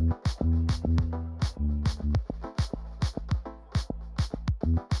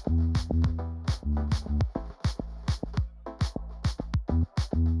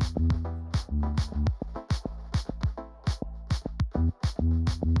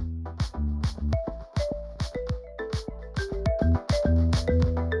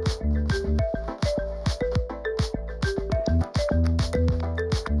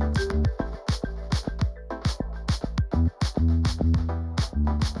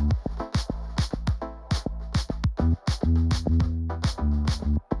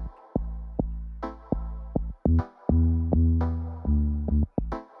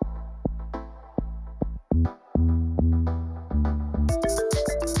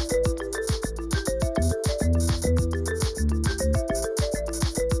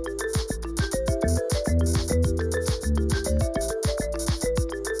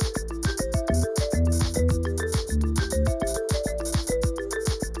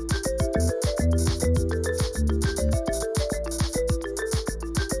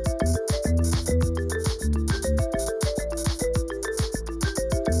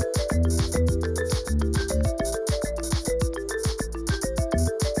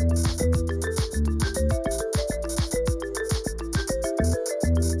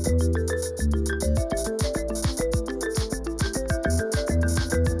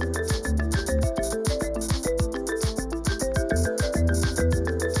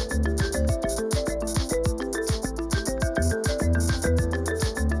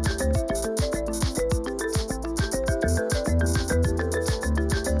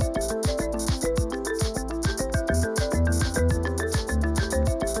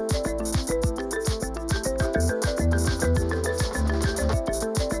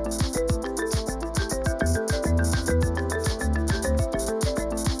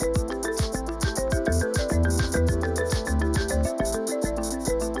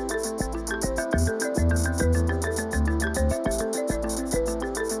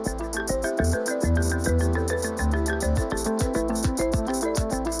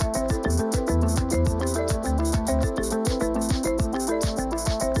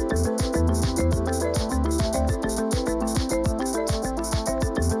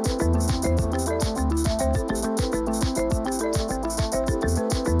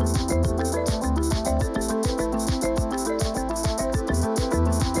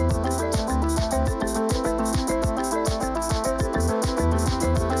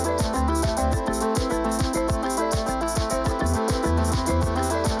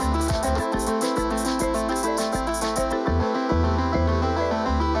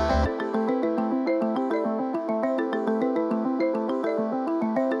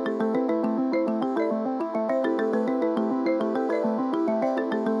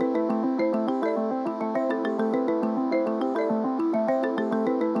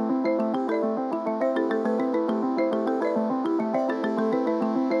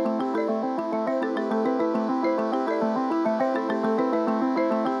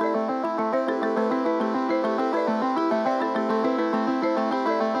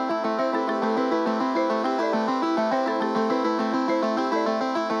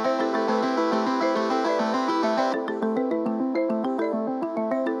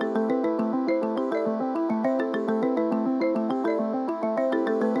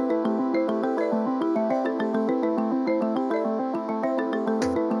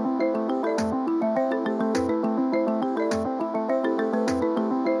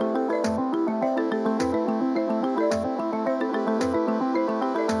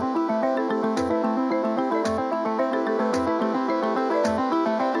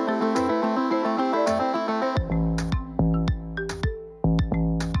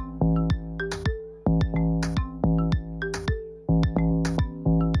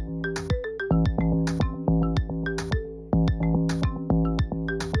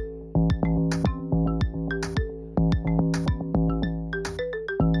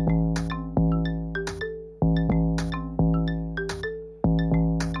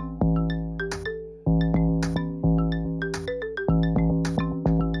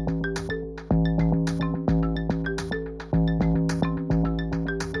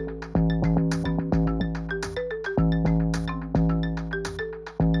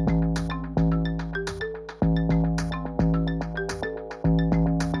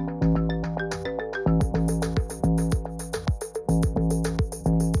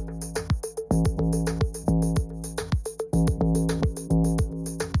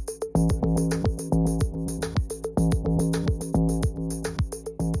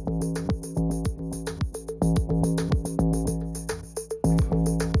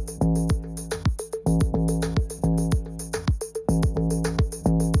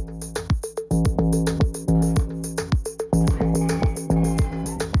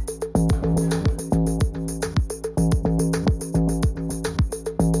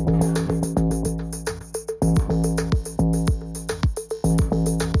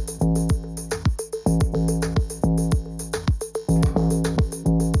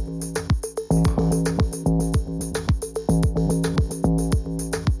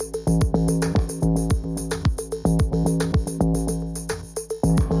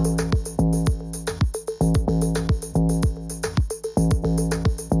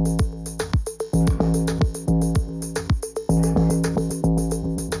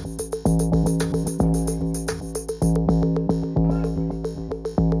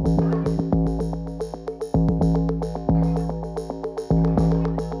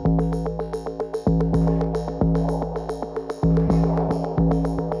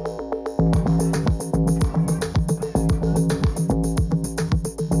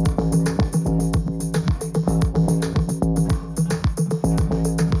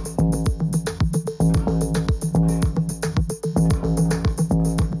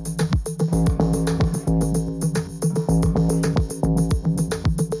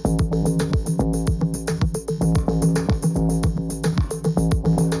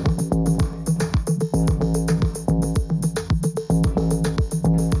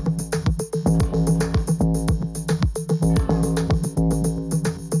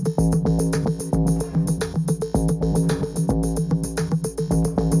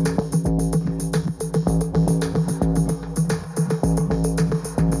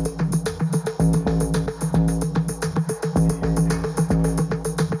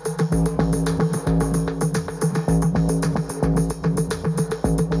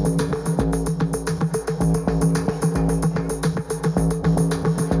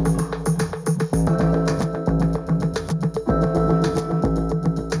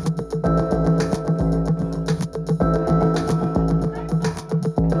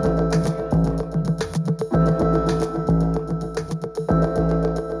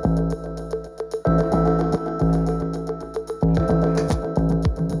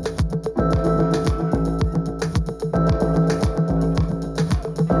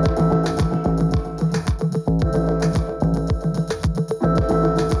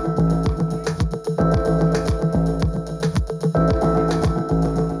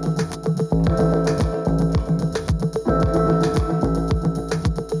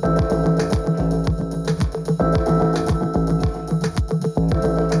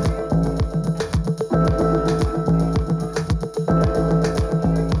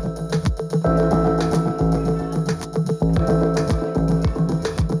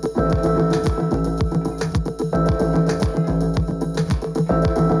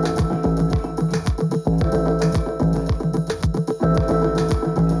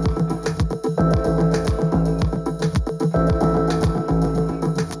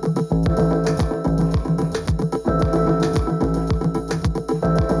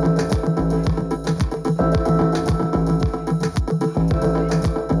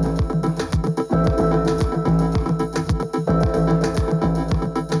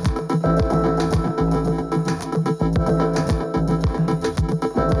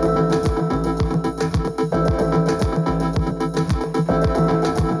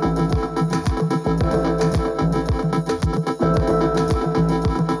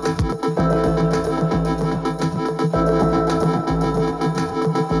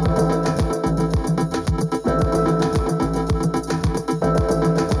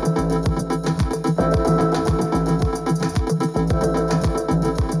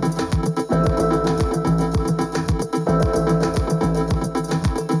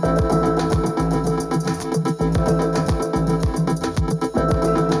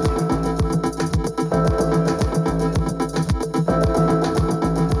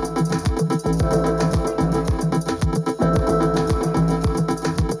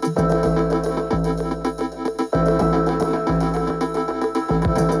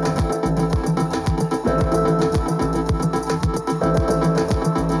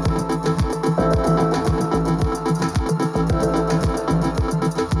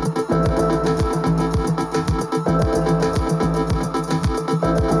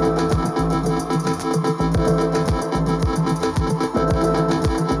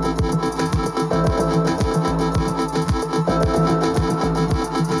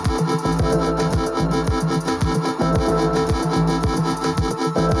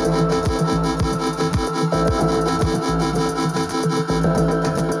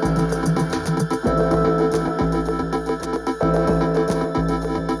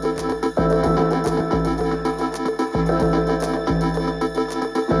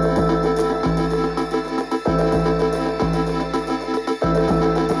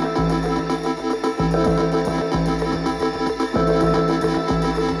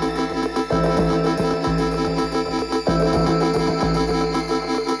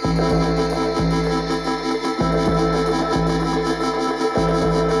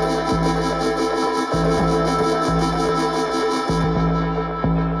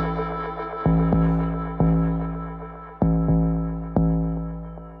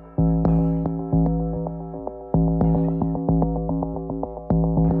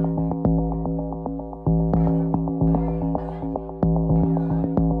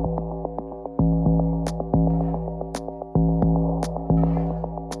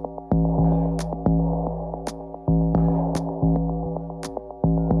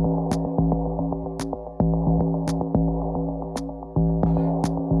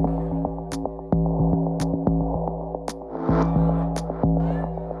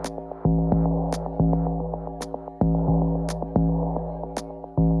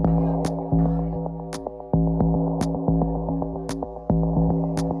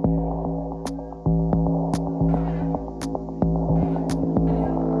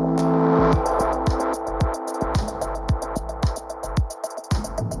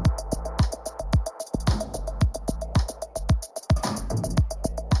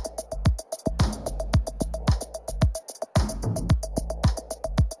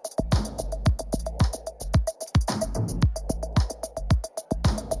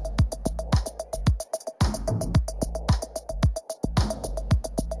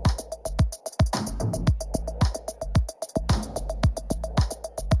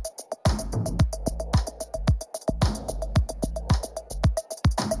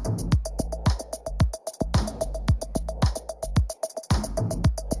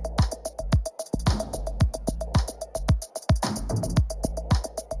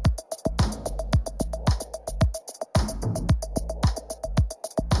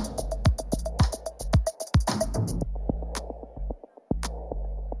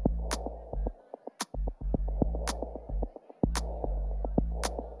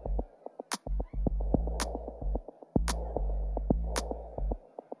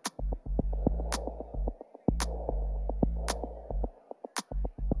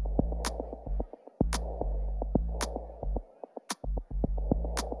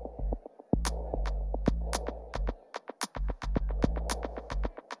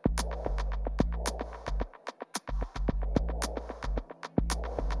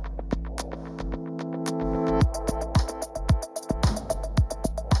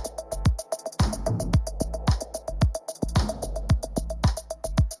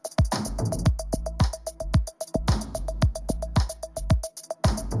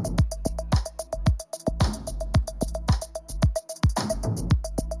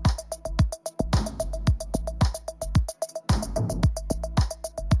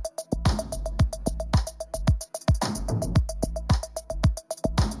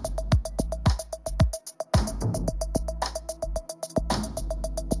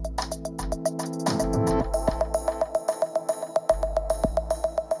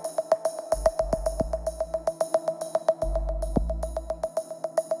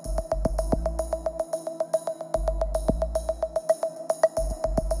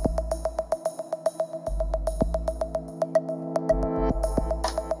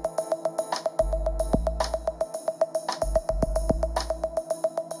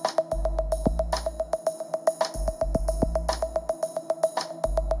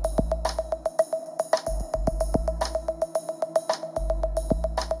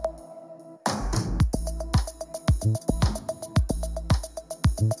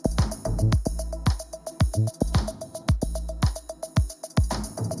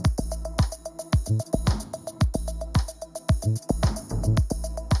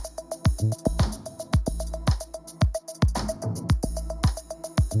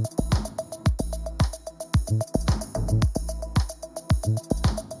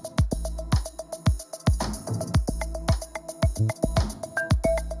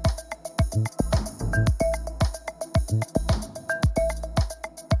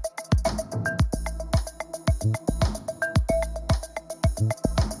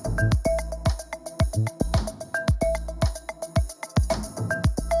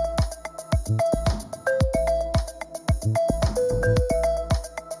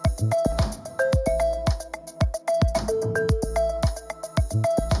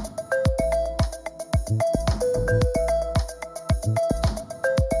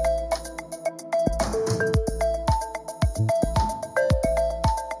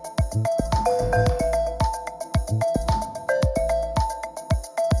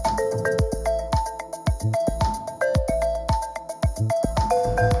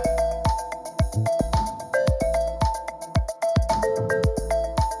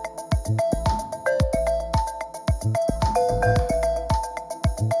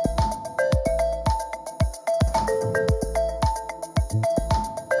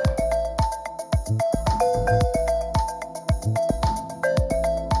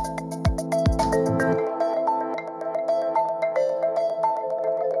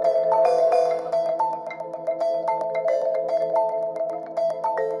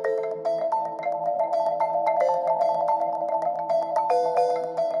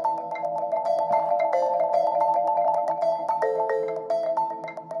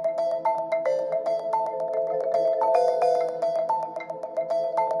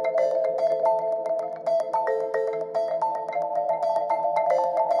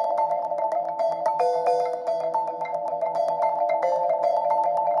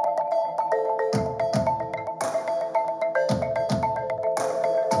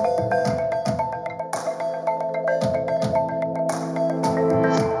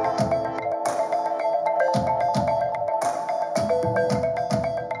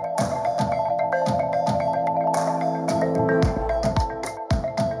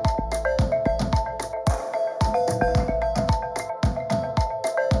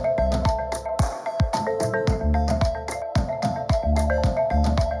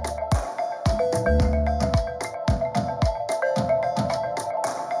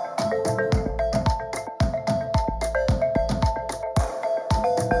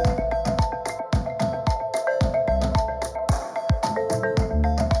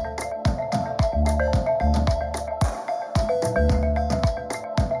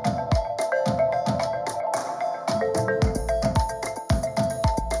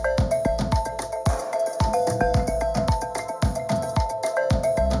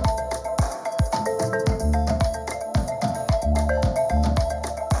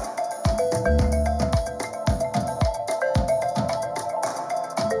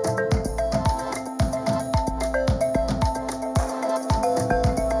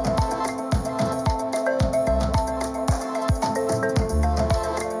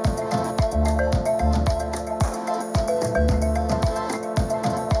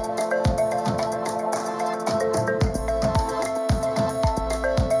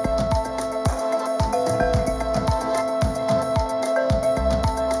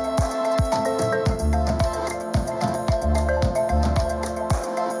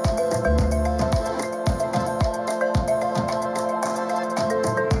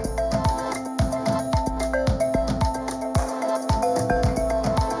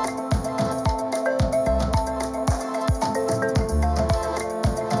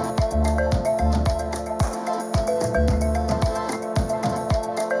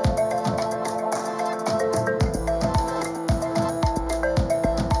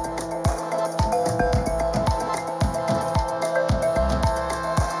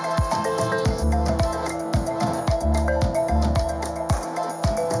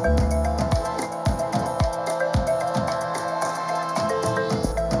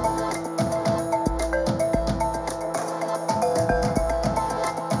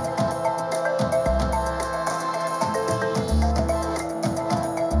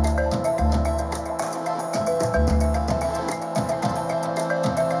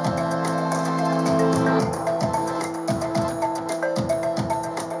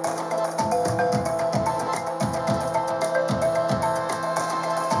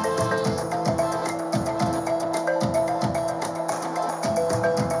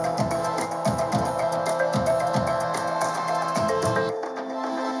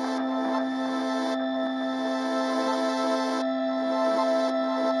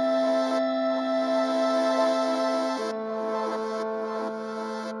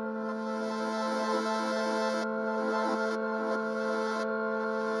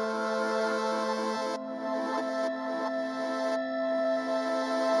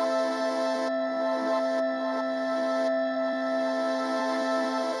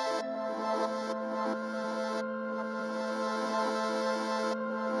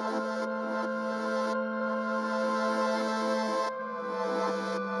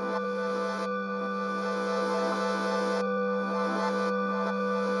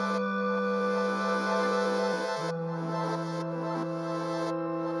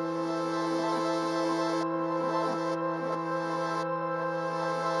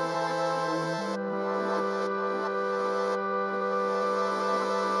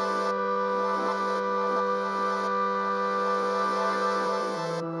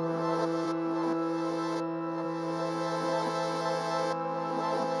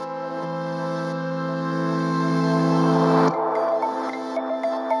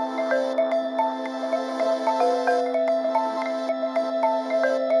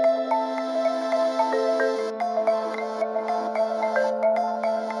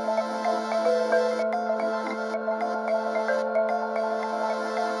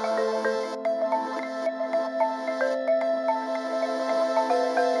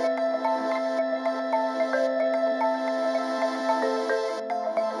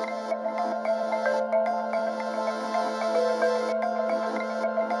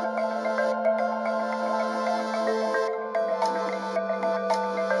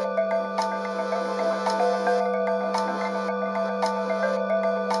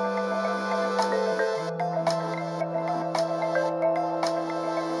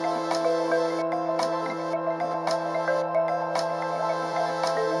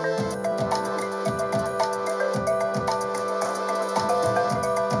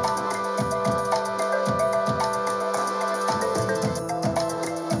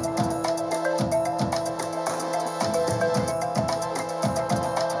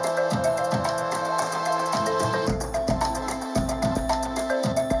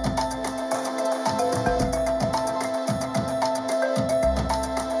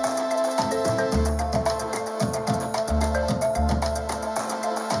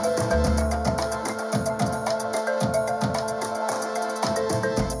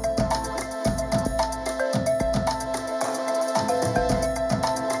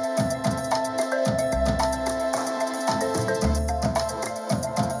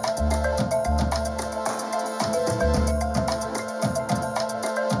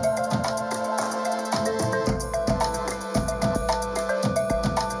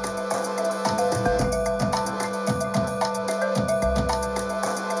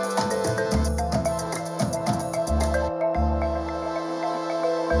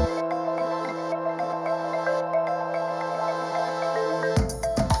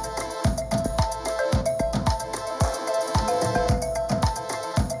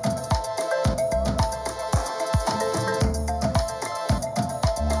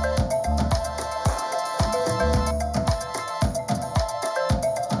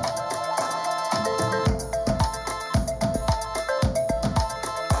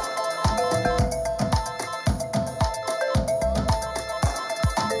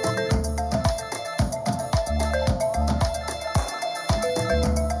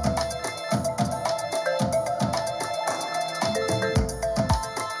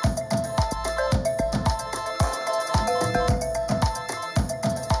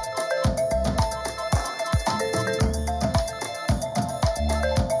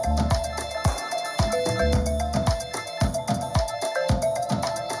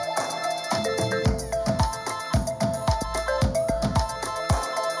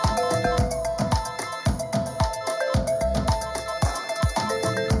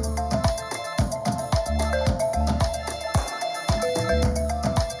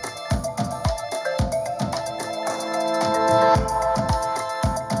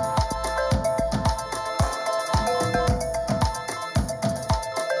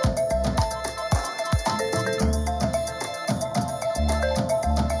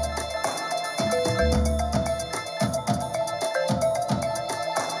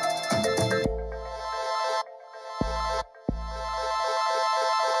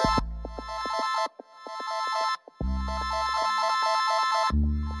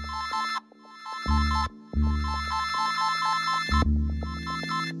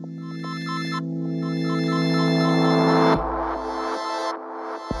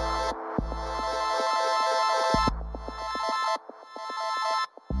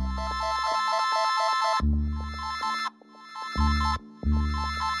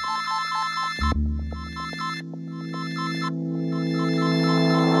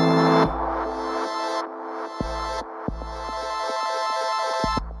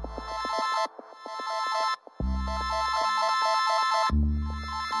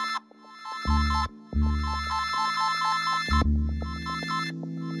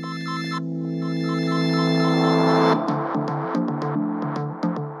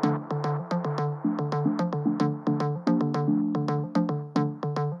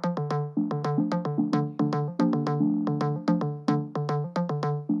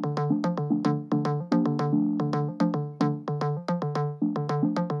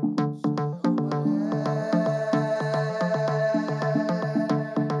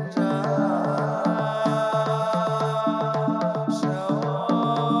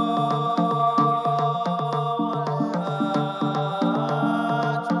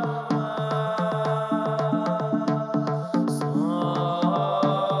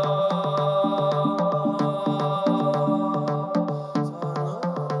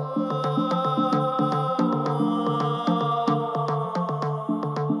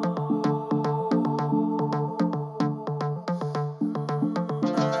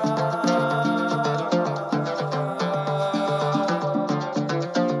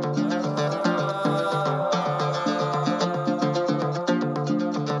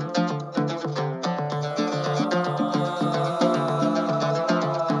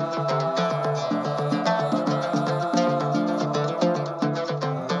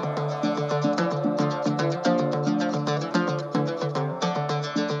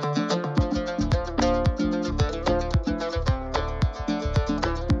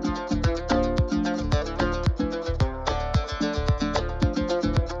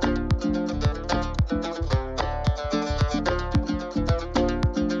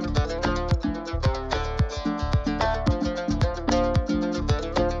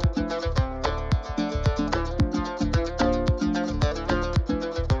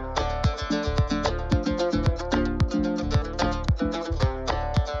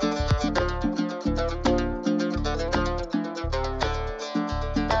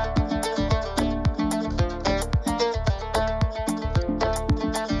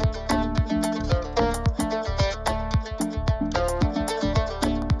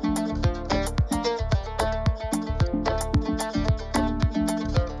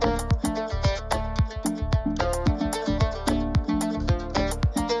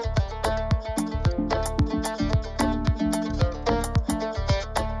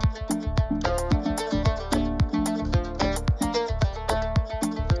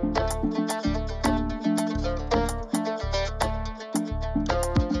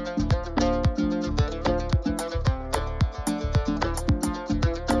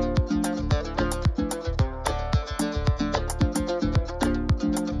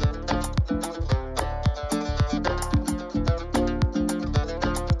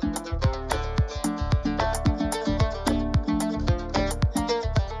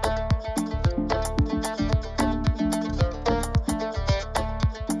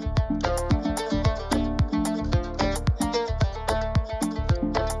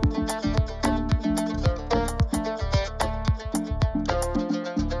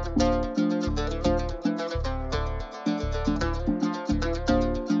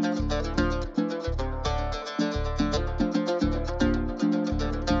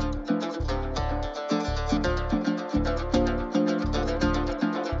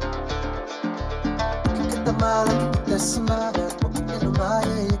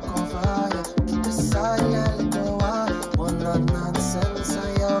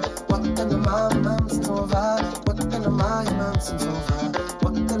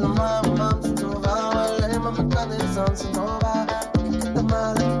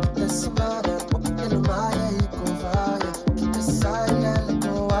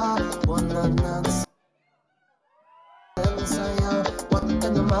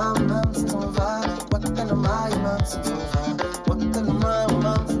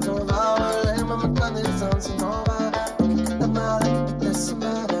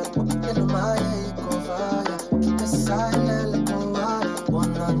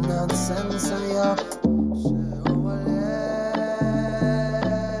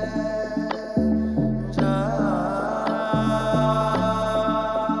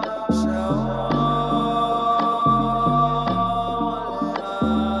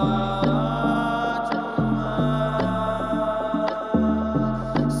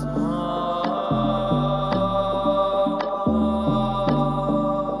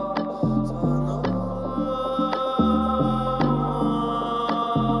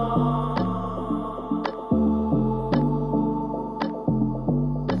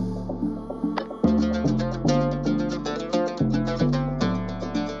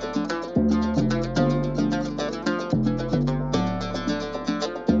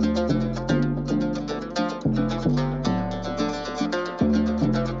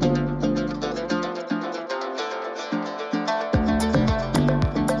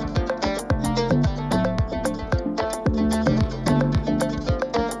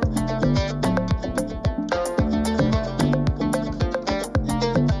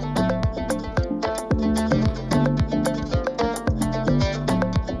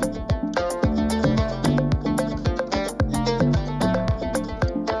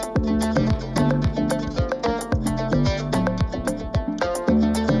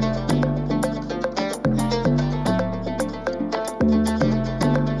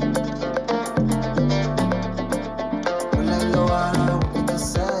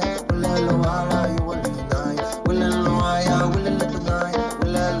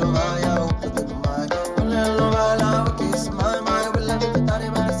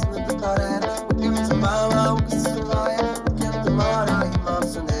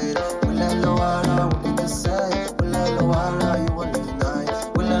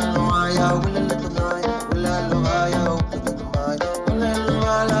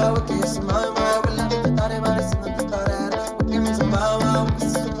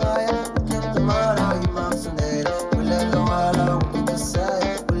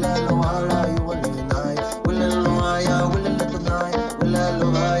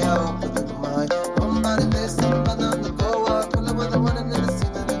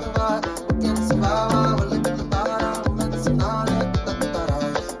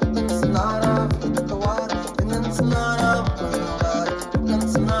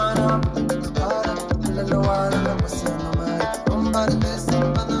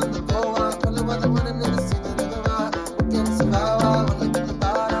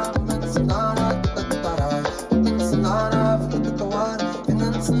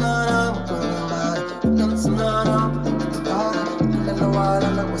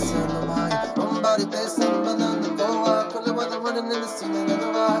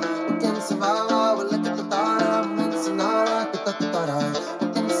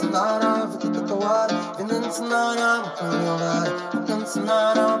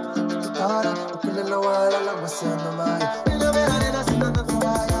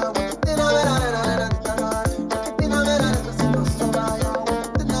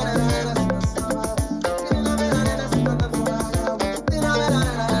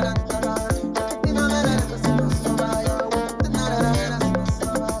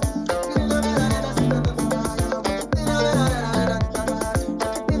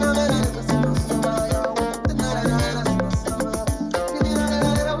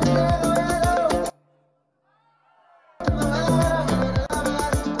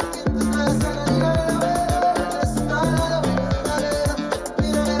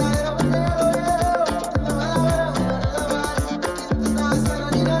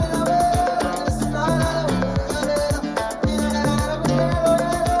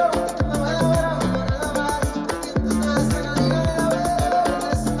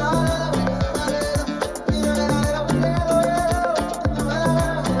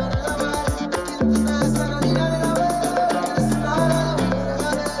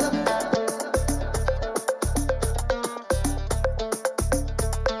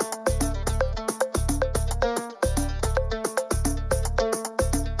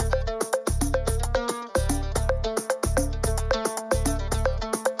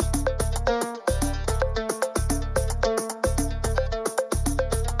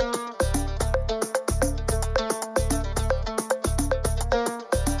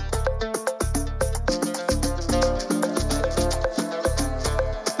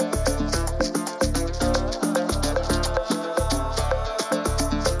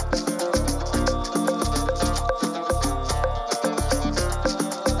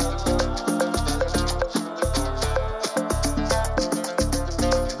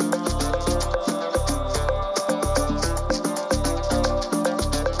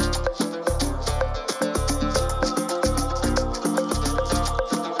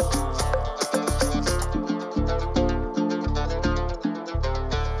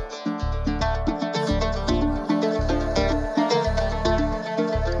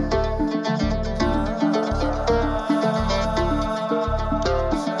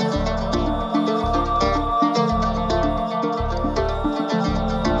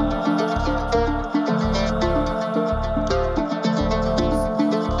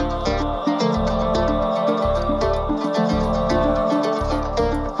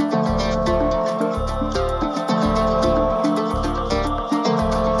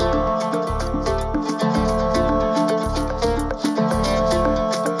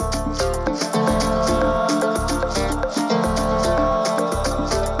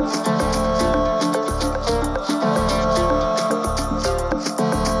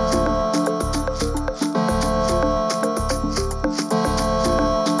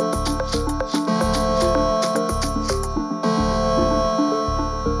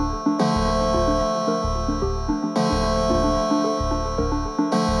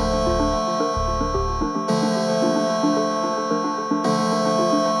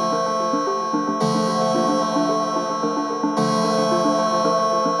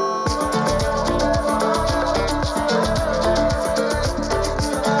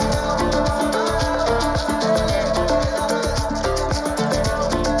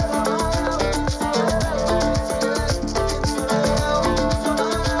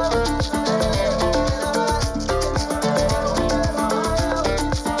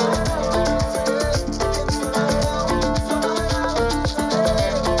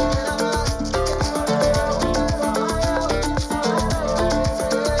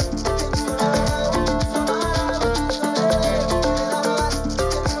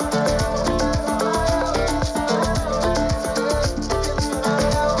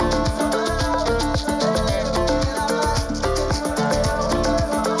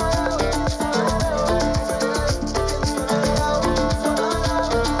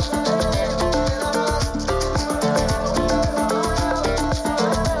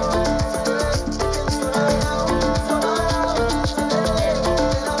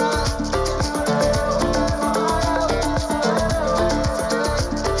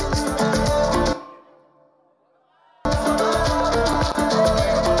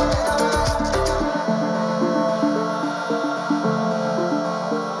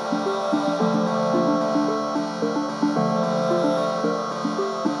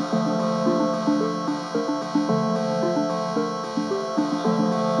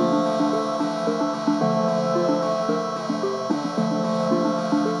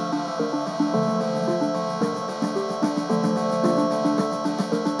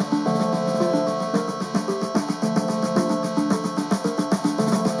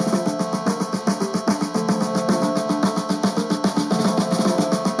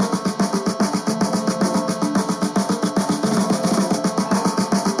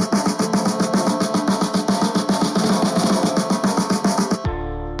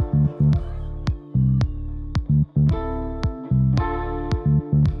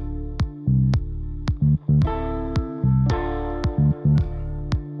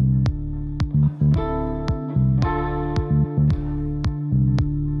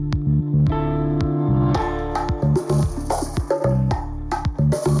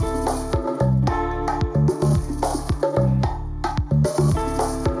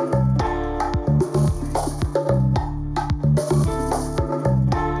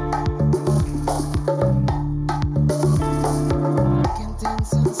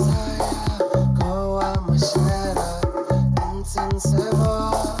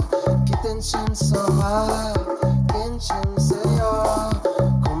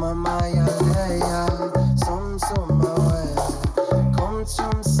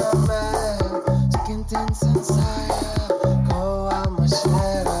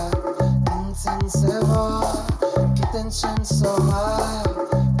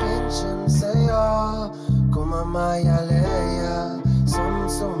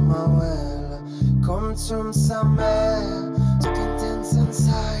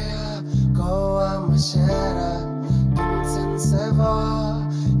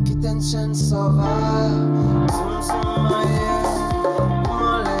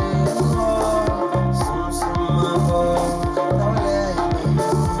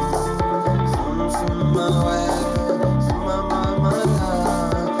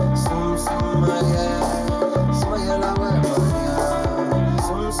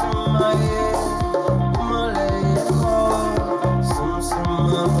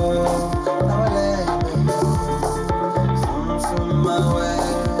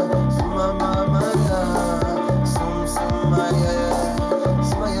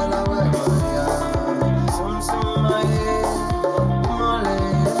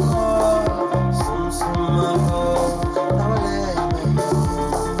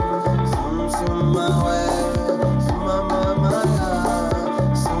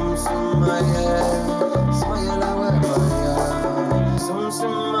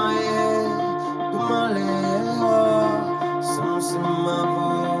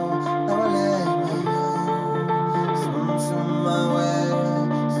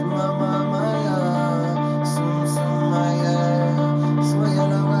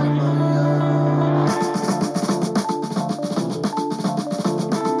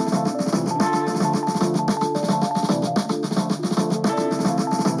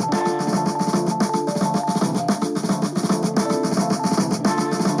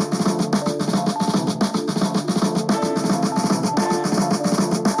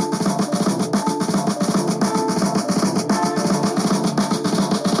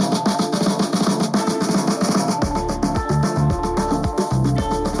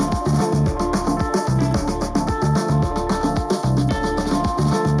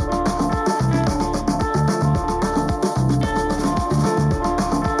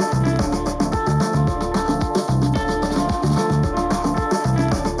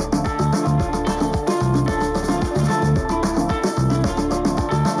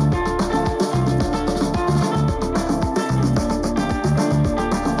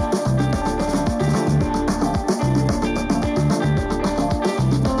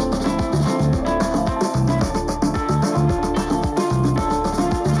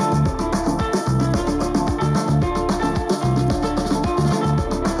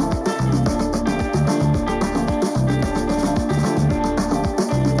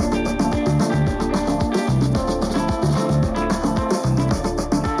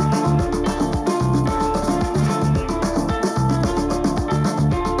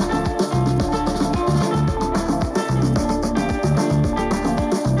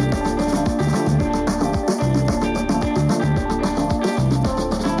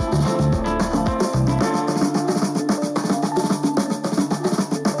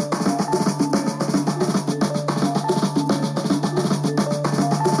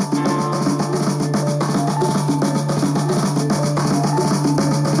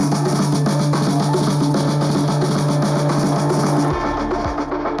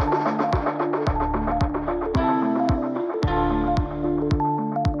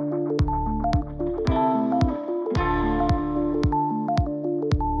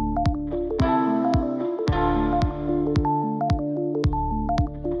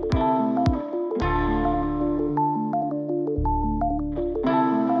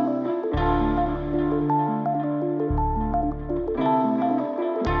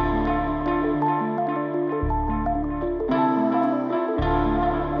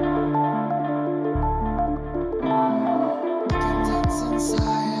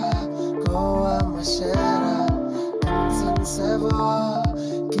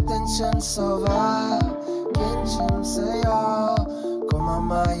 sova Kinchim sayo Kuma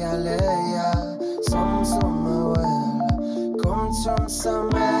maya leya Sum sum well Kum chum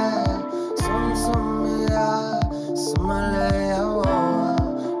same Sum sum ya Sumaleya wa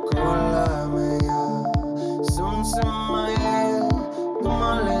Kola meya Sum sum ye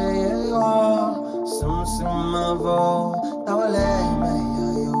Kumaleya yo Sum sum avo Tawale meya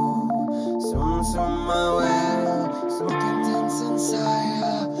yo Sum sum we Sum kintin inside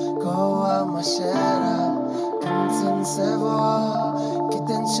Goa mashera Kintin sevo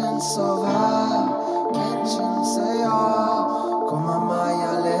Kiten chen sova Kinchin sayo Kuma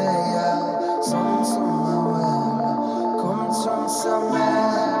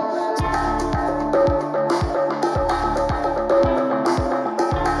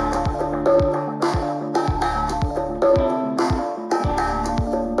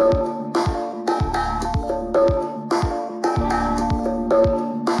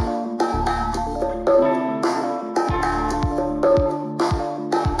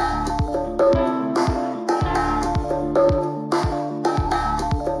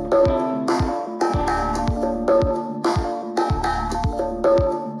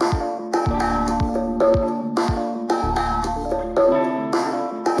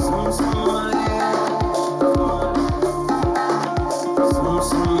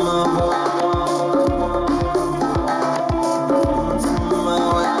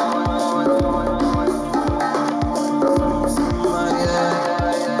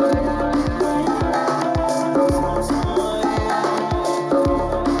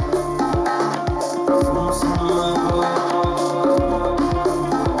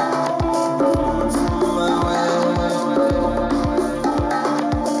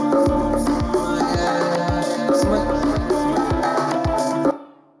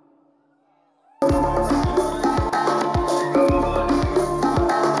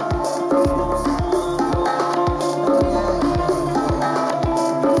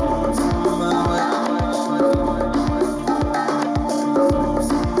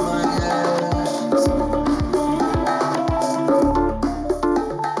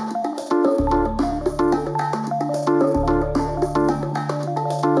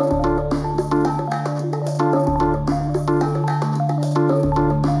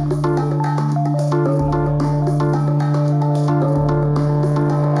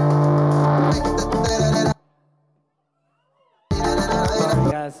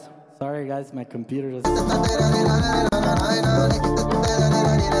Sorry guys, my computer is...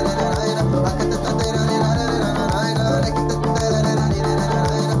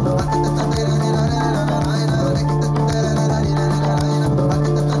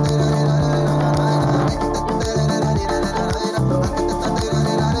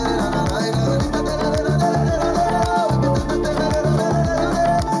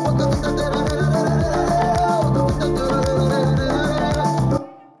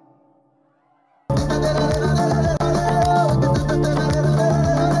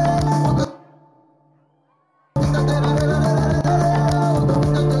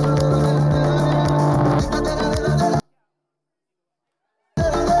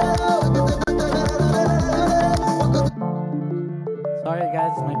 Sorry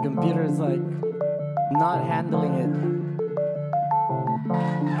guys, my computer is like not handling it.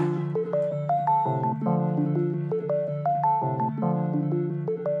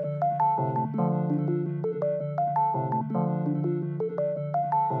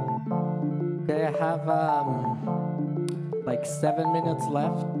 Okay, I have like 7 minutes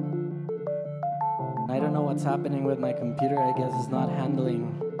left. I don't know what's happening with my computer. I guess it's not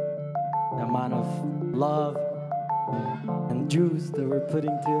handling the amount of love and juice that we're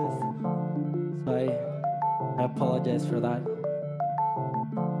putting to us. So I apologize for that.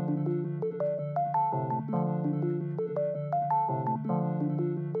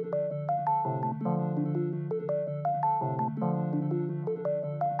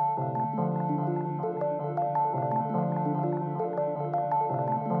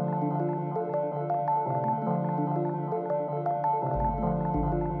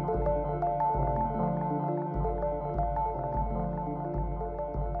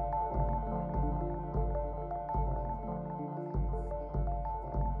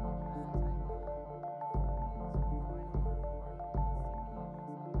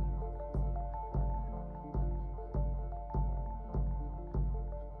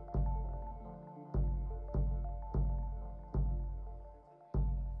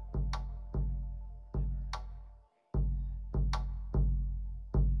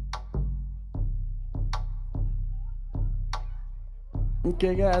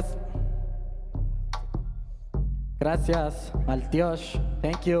 Okay, guys. Gracias, Altiosh.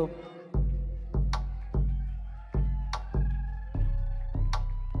 Thank you.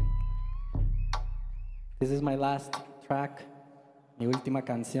 This is my last track, mi última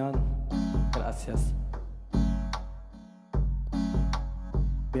canción. Gracias.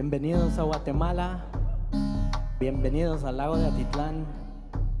 Bienvenidos a Guatemala. Bienvenidos al lago de Atitlán.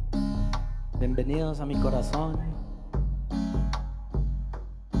 Bienvenidos a mi corazón.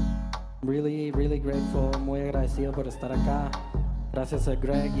 Really, really grateful, muy agradecido por estar acá. Gracias a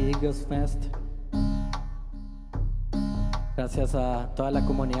Greg y Eagles Fest. Gracias a toda la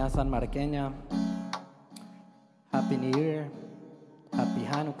comunidad sanmarqueña. Happy New Year, Happy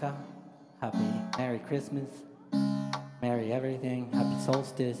Hanukkah, Happy Merry Christmas, Merry Everything, Happy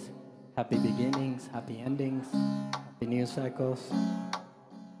Solstice, Happy Beginnings, Happy Endings, Happy New Cycles.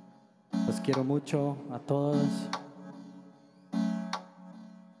 Los quiero mucho a todos.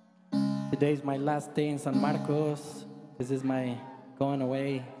 Today's my last day in San Marcos. This is my going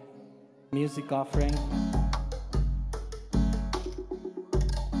away music offering.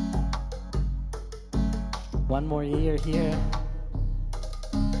 One more year here.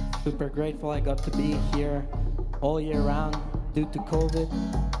 Super grateful I got to be here all year round due to COVID.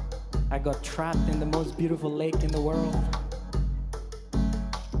 I got trapped in the most beautiful lake in the world.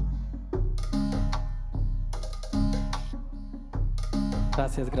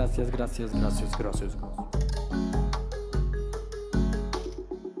 Gracias, gracias, gracias, gracias, gracias.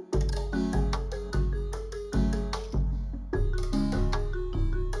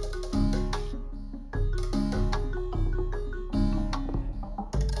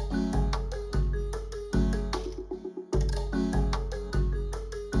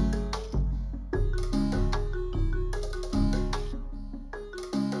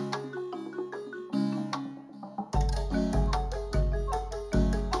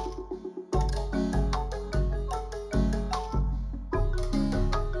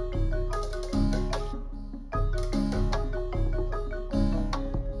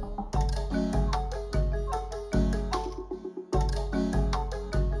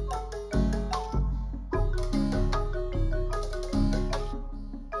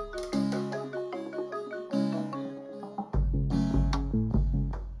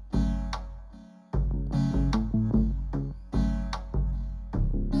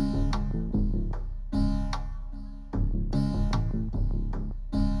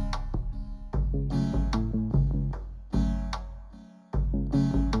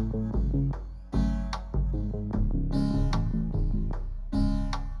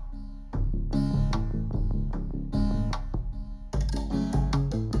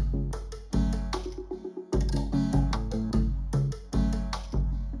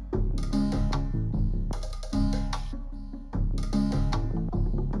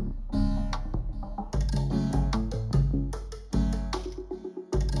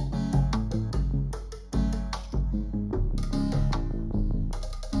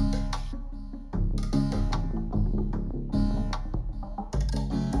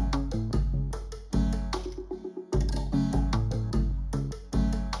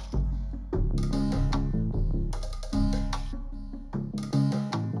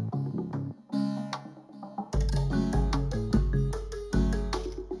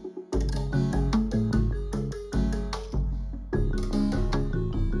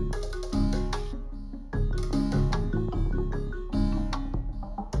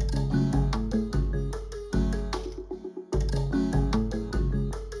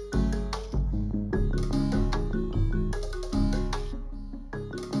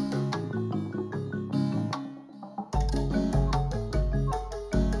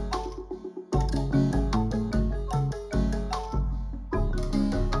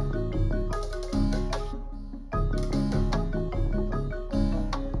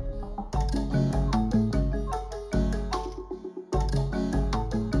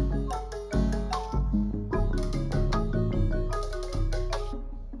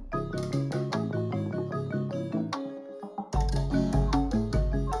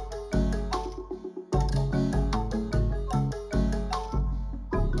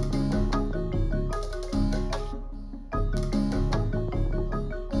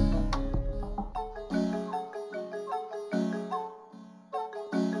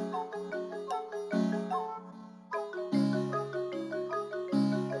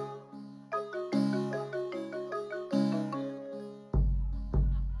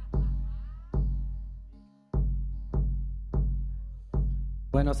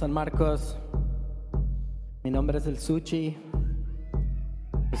 Bueno, San Marcos, mi nombre es el Suchi.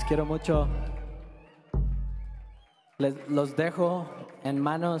 Los quiero mucho. Los dejo en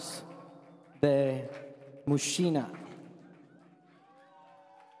manos de Mushina.